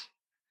topics.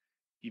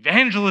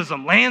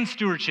 Evangelism, land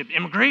stewardship,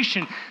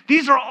 immigration.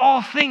 These are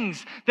all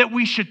things that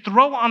we should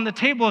throw on the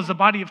table as the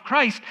body of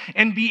Christ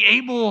and be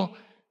able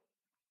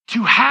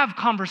to have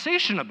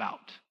conversation about.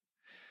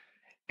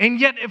 And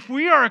yet, if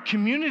we are a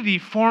community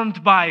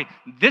formed by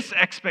this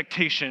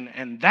expectation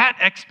and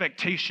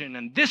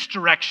this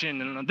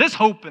direction and this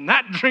hope and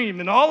that dream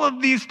and all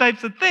of these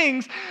types of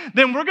things,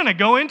 then we're going to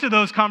go into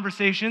those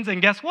conversations and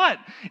guess what?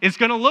 It's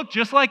going to look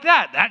just like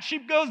that. That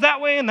sheep goes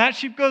that way and that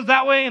sheep goes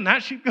that way and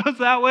that sheep goes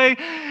that way.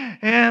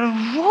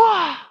 And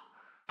whoa,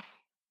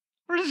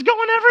 we're just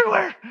going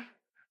everywhere,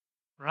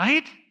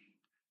 right?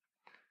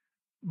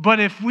 But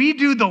if we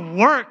do the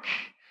work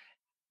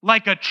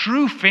like a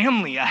true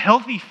family, a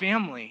healthy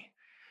family,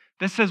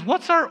 that says,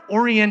 what's our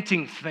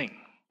orienting thing?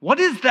 What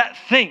is that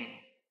thing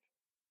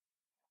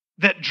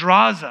that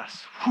draws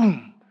us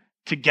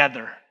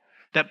together,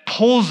 that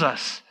pulls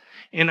us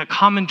in a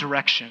common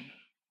direction?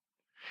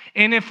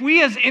 And if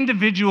we as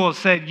individuals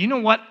said, you know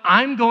what,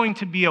 I'm going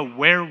to be a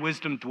where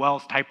wisdom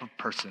dwells type of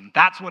person.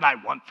 That's what I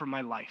want for my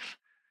life.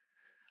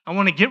 I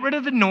want to get rid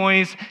of the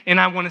noise and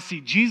I want to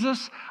see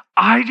Jesus.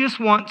 I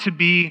just want to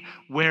be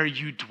where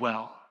you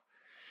dwell.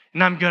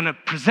 And I'm going to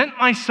present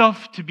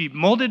myself to be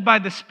molded by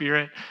the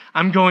Spirit.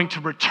 I'm going to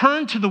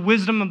return to the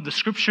wisdom of the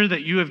Scripture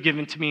that you have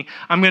given to me.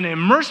 I'm going to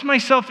immerse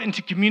myself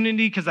into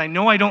community because I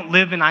know I don't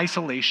live in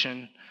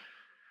isolation.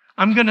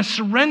 I'm going to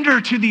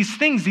surrender to these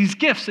things, these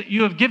gifts that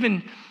you have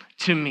given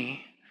to me.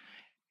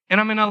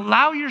 And I'm going to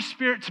allow your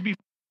Spirit to be.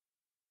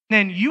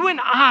 Then you and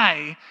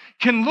I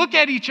can look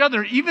at each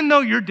other, even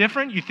though you're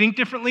different, you think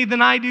differently than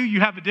I do,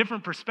 you have a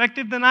different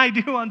perspective than I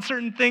do on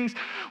certain things.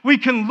 We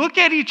can look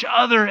at each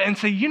other and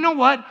say, you know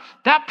what?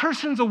 That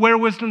person's a where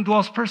wisdom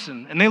dwells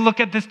person, and they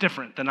look at this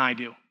different than I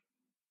do.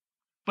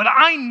 But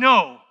I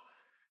know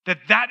that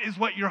that is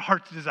what your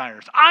heart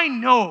desires. I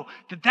know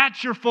that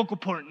that's your focal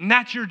point and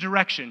that's your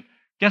direction.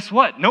 Guess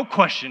what? No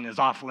question is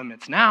off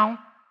limits now.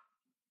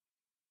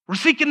 We're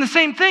seeking the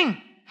same thing.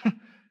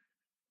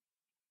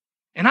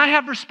 And I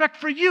have respect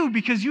for you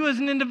because you as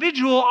an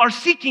individual are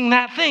seeking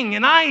that thing,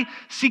 and I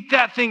seek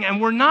that thing, and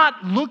we're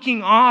not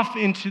looking off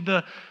into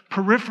the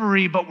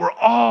periphery, but we're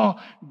all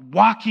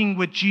walking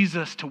with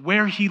Jesus to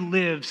where he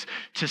lives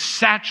to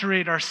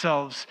saturate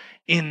ourselves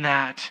in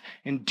that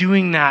and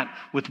doing that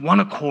with one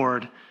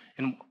accord.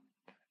 And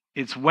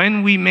it's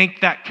when we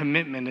make that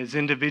commitment as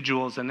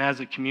individuals and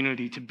as a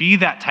community to be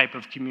that type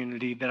of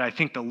community that I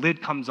think the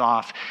lid comes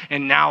off,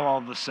 and now all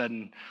of a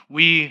sudden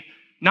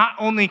not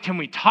only can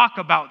we talk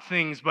about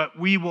things, but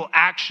we will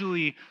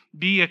actually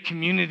be a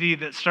community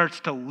that starts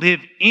to live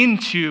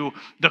into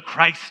the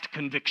Christ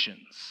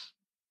convictions.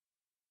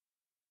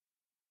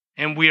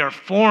 And we are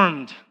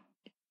formed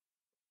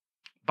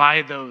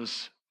by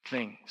those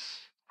things.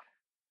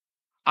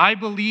 I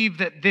believe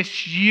that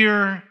this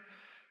year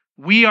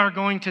we are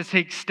going to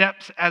take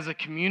steps as a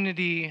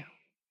community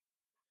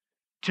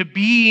to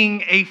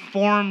being a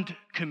formed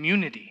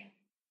community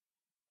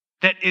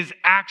that is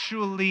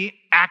actually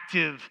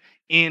active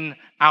in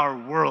our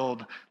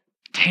world,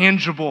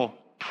 tangible,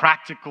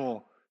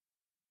 practical,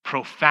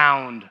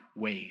 profound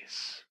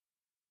ways.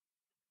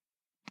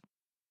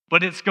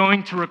 But it's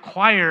going to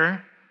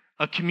require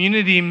a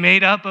community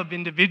made up of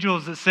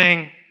individuals that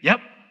saying,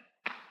 yep,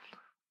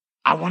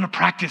 I want to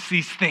practice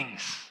these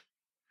things.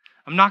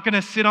 I'm not going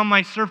to sit on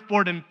my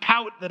surfboard and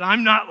pout that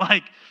I'm not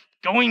like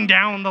going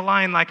down the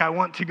line like I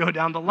want to go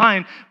down the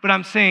line, but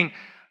I'm saying,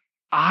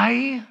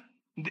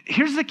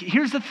 here's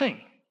the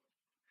thing.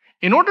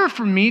 In order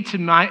for me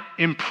to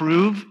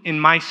improve in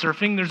my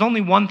surfing, there's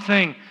only one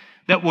thing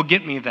that will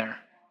get me there.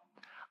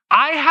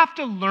 I have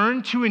to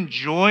learn to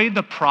enjoy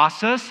the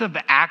process of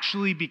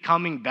actually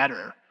becoming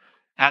better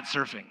at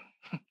surfing.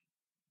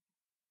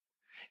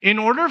 In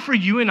order for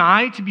you and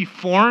I to be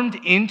formed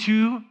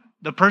into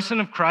the person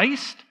of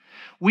Christ,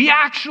 we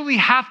actually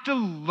have to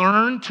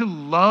learn to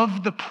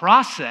love the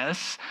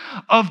process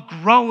of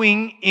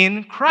growing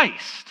in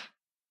Christ.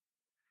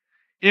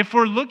 If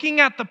we're looking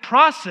at the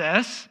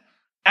process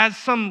as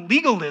some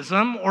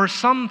legalism or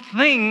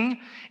something,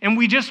 and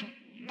we just,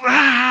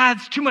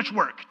 it's too much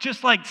work.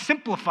 Just like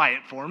simplify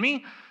it for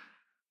me.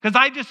 Because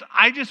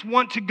I just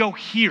want to go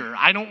here.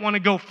 I don't want to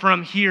go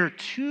from here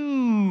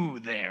to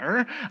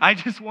there. I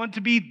just want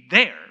to be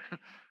there.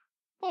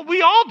 Well,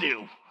 we all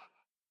do,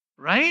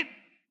 right?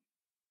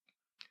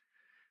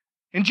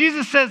 And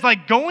Jesus says,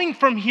 like, going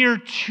from here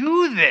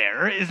to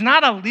there is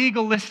not a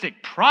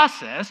legalistic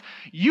process.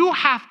 You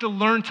have to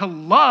learn to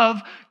love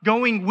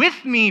going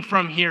with me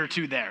from here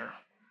to there.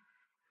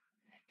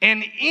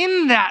 And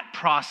in that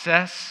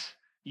process,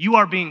 you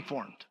are being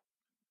formed.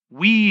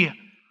 We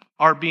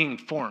are being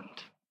formed.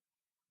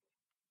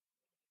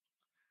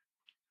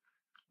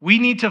 We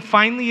need to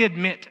finally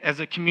admit as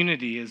a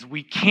community is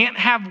we can't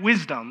have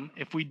wisdom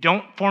if we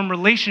don't form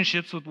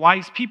relationships with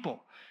wise people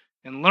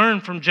and learn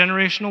from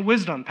generational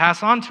wisdom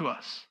passed on to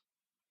us.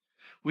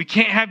 We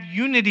can't have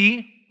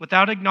unity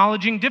without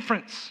acknowledging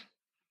difference.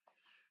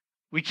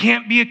 We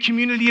can't be a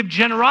community of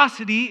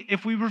generosity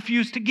if we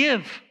refuse to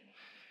give.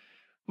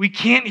 We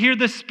can't hear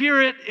the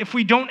Spirit if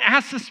we don't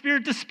ask the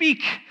Spirit to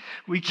speak.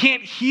 We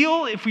can't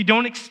heal if we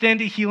don't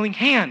extend a healing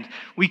hand.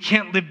 We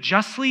can't live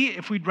justly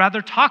if we'd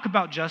rather talk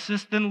about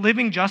justice than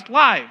living just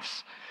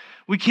lives.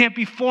 We can't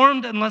be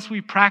formed unless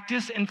we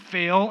practice and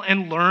fail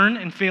and learn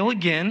and fail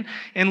again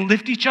and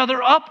lift each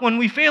other up when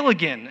we fail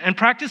again and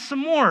practice some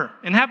more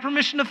and have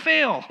permission to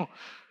fail.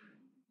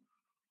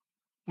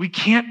 We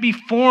can't be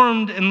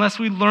formed unless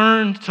we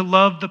learn to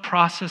love the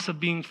process of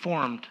being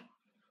formed.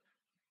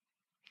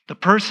 The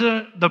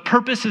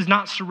purpose is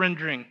not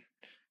surrendering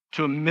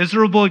to a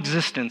miserable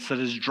existence that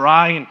is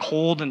dry and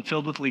cold and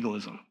filled with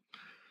legalism.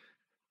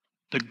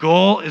 The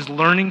goal is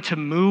learning to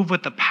move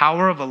with the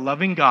power of a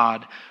loving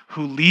God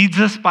who leads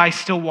us by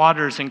still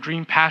waters and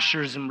green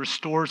pastures and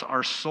restores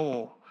our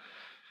soul.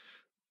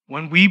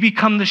 When we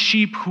become the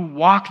sheep who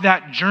walk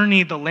that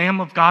journey, the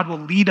Lamb of God will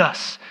lead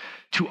us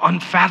to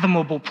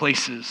unfathomable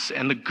places,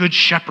 and the Good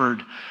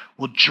Shepherd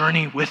will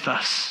journey with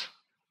us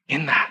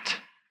in that.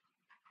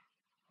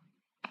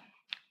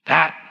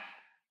 That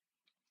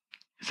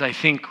is, I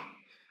think,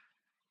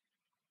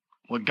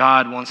 what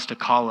God wants to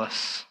call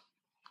us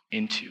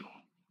into.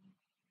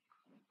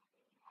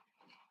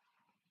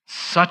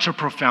 Such a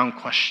profound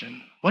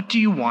question. What do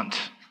you want?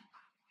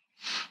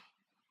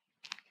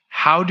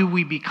 How do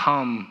we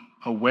become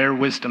a where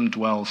wisdom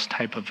dwells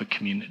type of a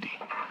community?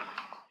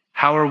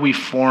 How are we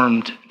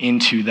formed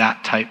into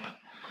that type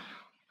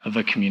of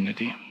a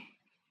community?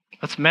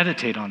 Let's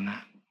meditate on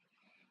that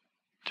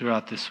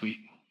throughout this week.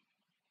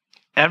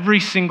 Every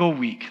single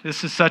week.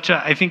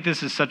 I think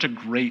this is such a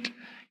great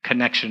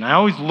connection. I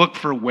always look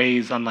for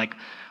ways on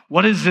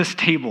what is this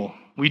table?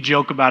 We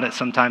joke about it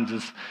sometimes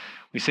as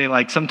we say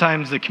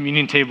sometimes the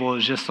communion table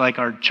is just like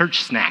our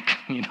church snack.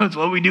 It's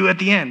what we do at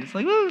the end. It's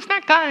like, woo,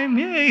 snack time,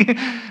 yay,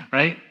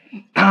 right?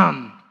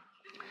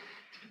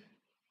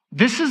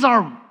 This is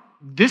our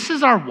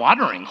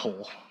watering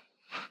hole.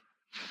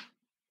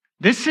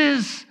 This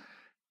is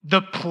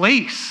the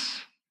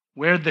place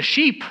where the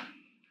sheep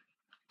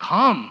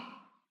come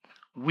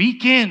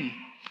week in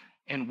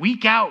and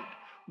week out,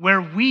 where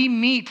we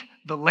meet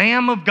the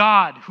Lamb of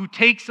God who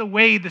takes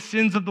away the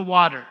sins of the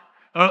world,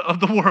 of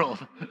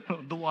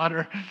the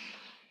water.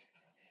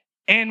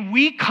 And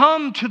we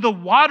come to the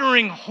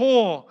watering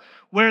hole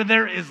where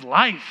there is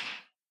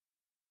life,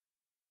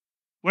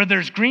 where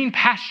there's green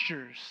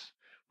pastures,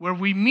 where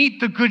we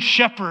meet the Good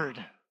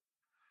Shepherd.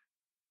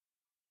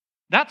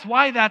 That's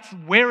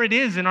where it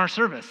is in our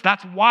service.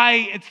 That's why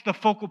it's the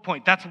focal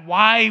point. That's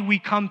why we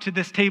come to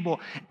this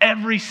table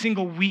every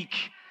single week.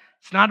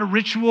 It's not a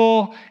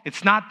ritual.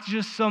 It's not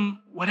just some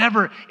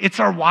whatever. It's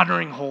our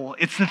watering hole.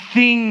 It's the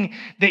thing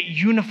that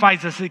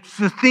unifies us. It's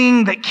the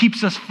thing that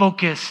keeps us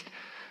focused.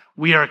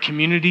 We are a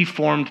community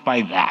formed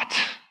by that.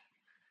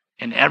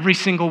 And every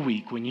single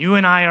week, when you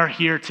and I are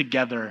here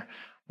together,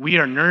 we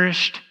are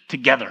nourished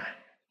together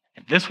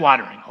at this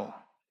watering hole.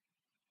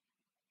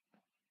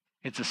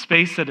 It's a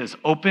space that is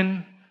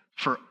open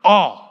for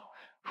all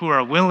who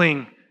are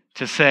willing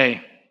to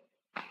say,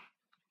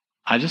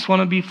 I just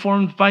want to be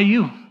formed by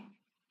you.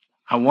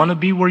 I want to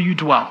be where you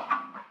dwell.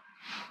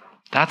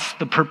 That's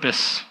the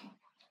purpose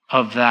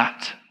of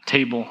that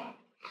table.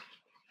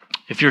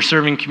 If you're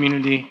serving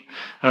communion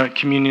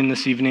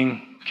this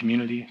evening,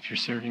 if you're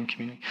serving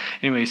community.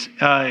 Anyways,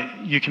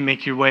 you can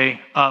make your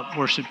way up,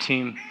 worship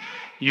team.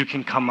 You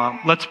can come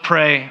up. Let's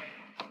pray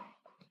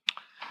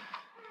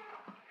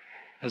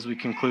as we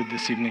conclude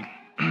this evening.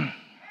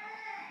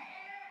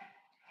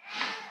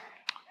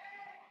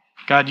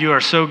 God, you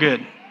are so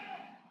good.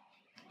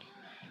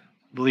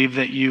 Believe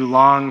that you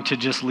long to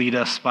just lead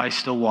us by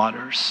still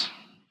waters.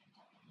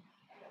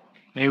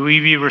 May we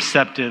be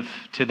receptive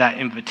to that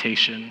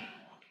invitation.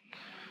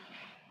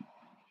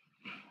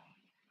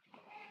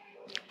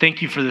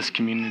 Thank you for this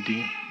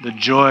community, the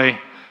joy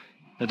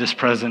that is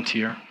present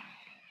here.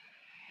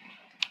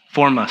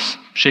 Form us,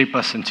 shape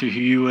us into who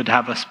you would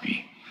have us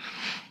be.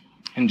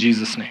 In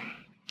Jesus' name,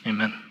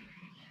 amen.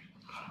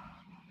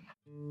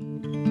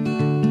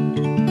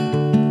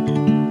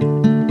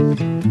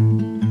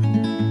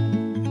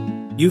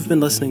 You've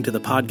been listening to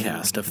the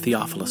podcast of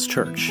Theophilus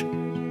Church.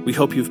 We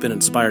hope you've been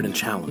inspired and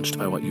challenged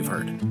by what you've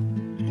heard.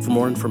 For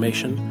more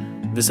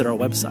information, visit our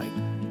website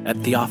at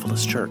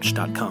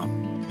theophiluschurch.com.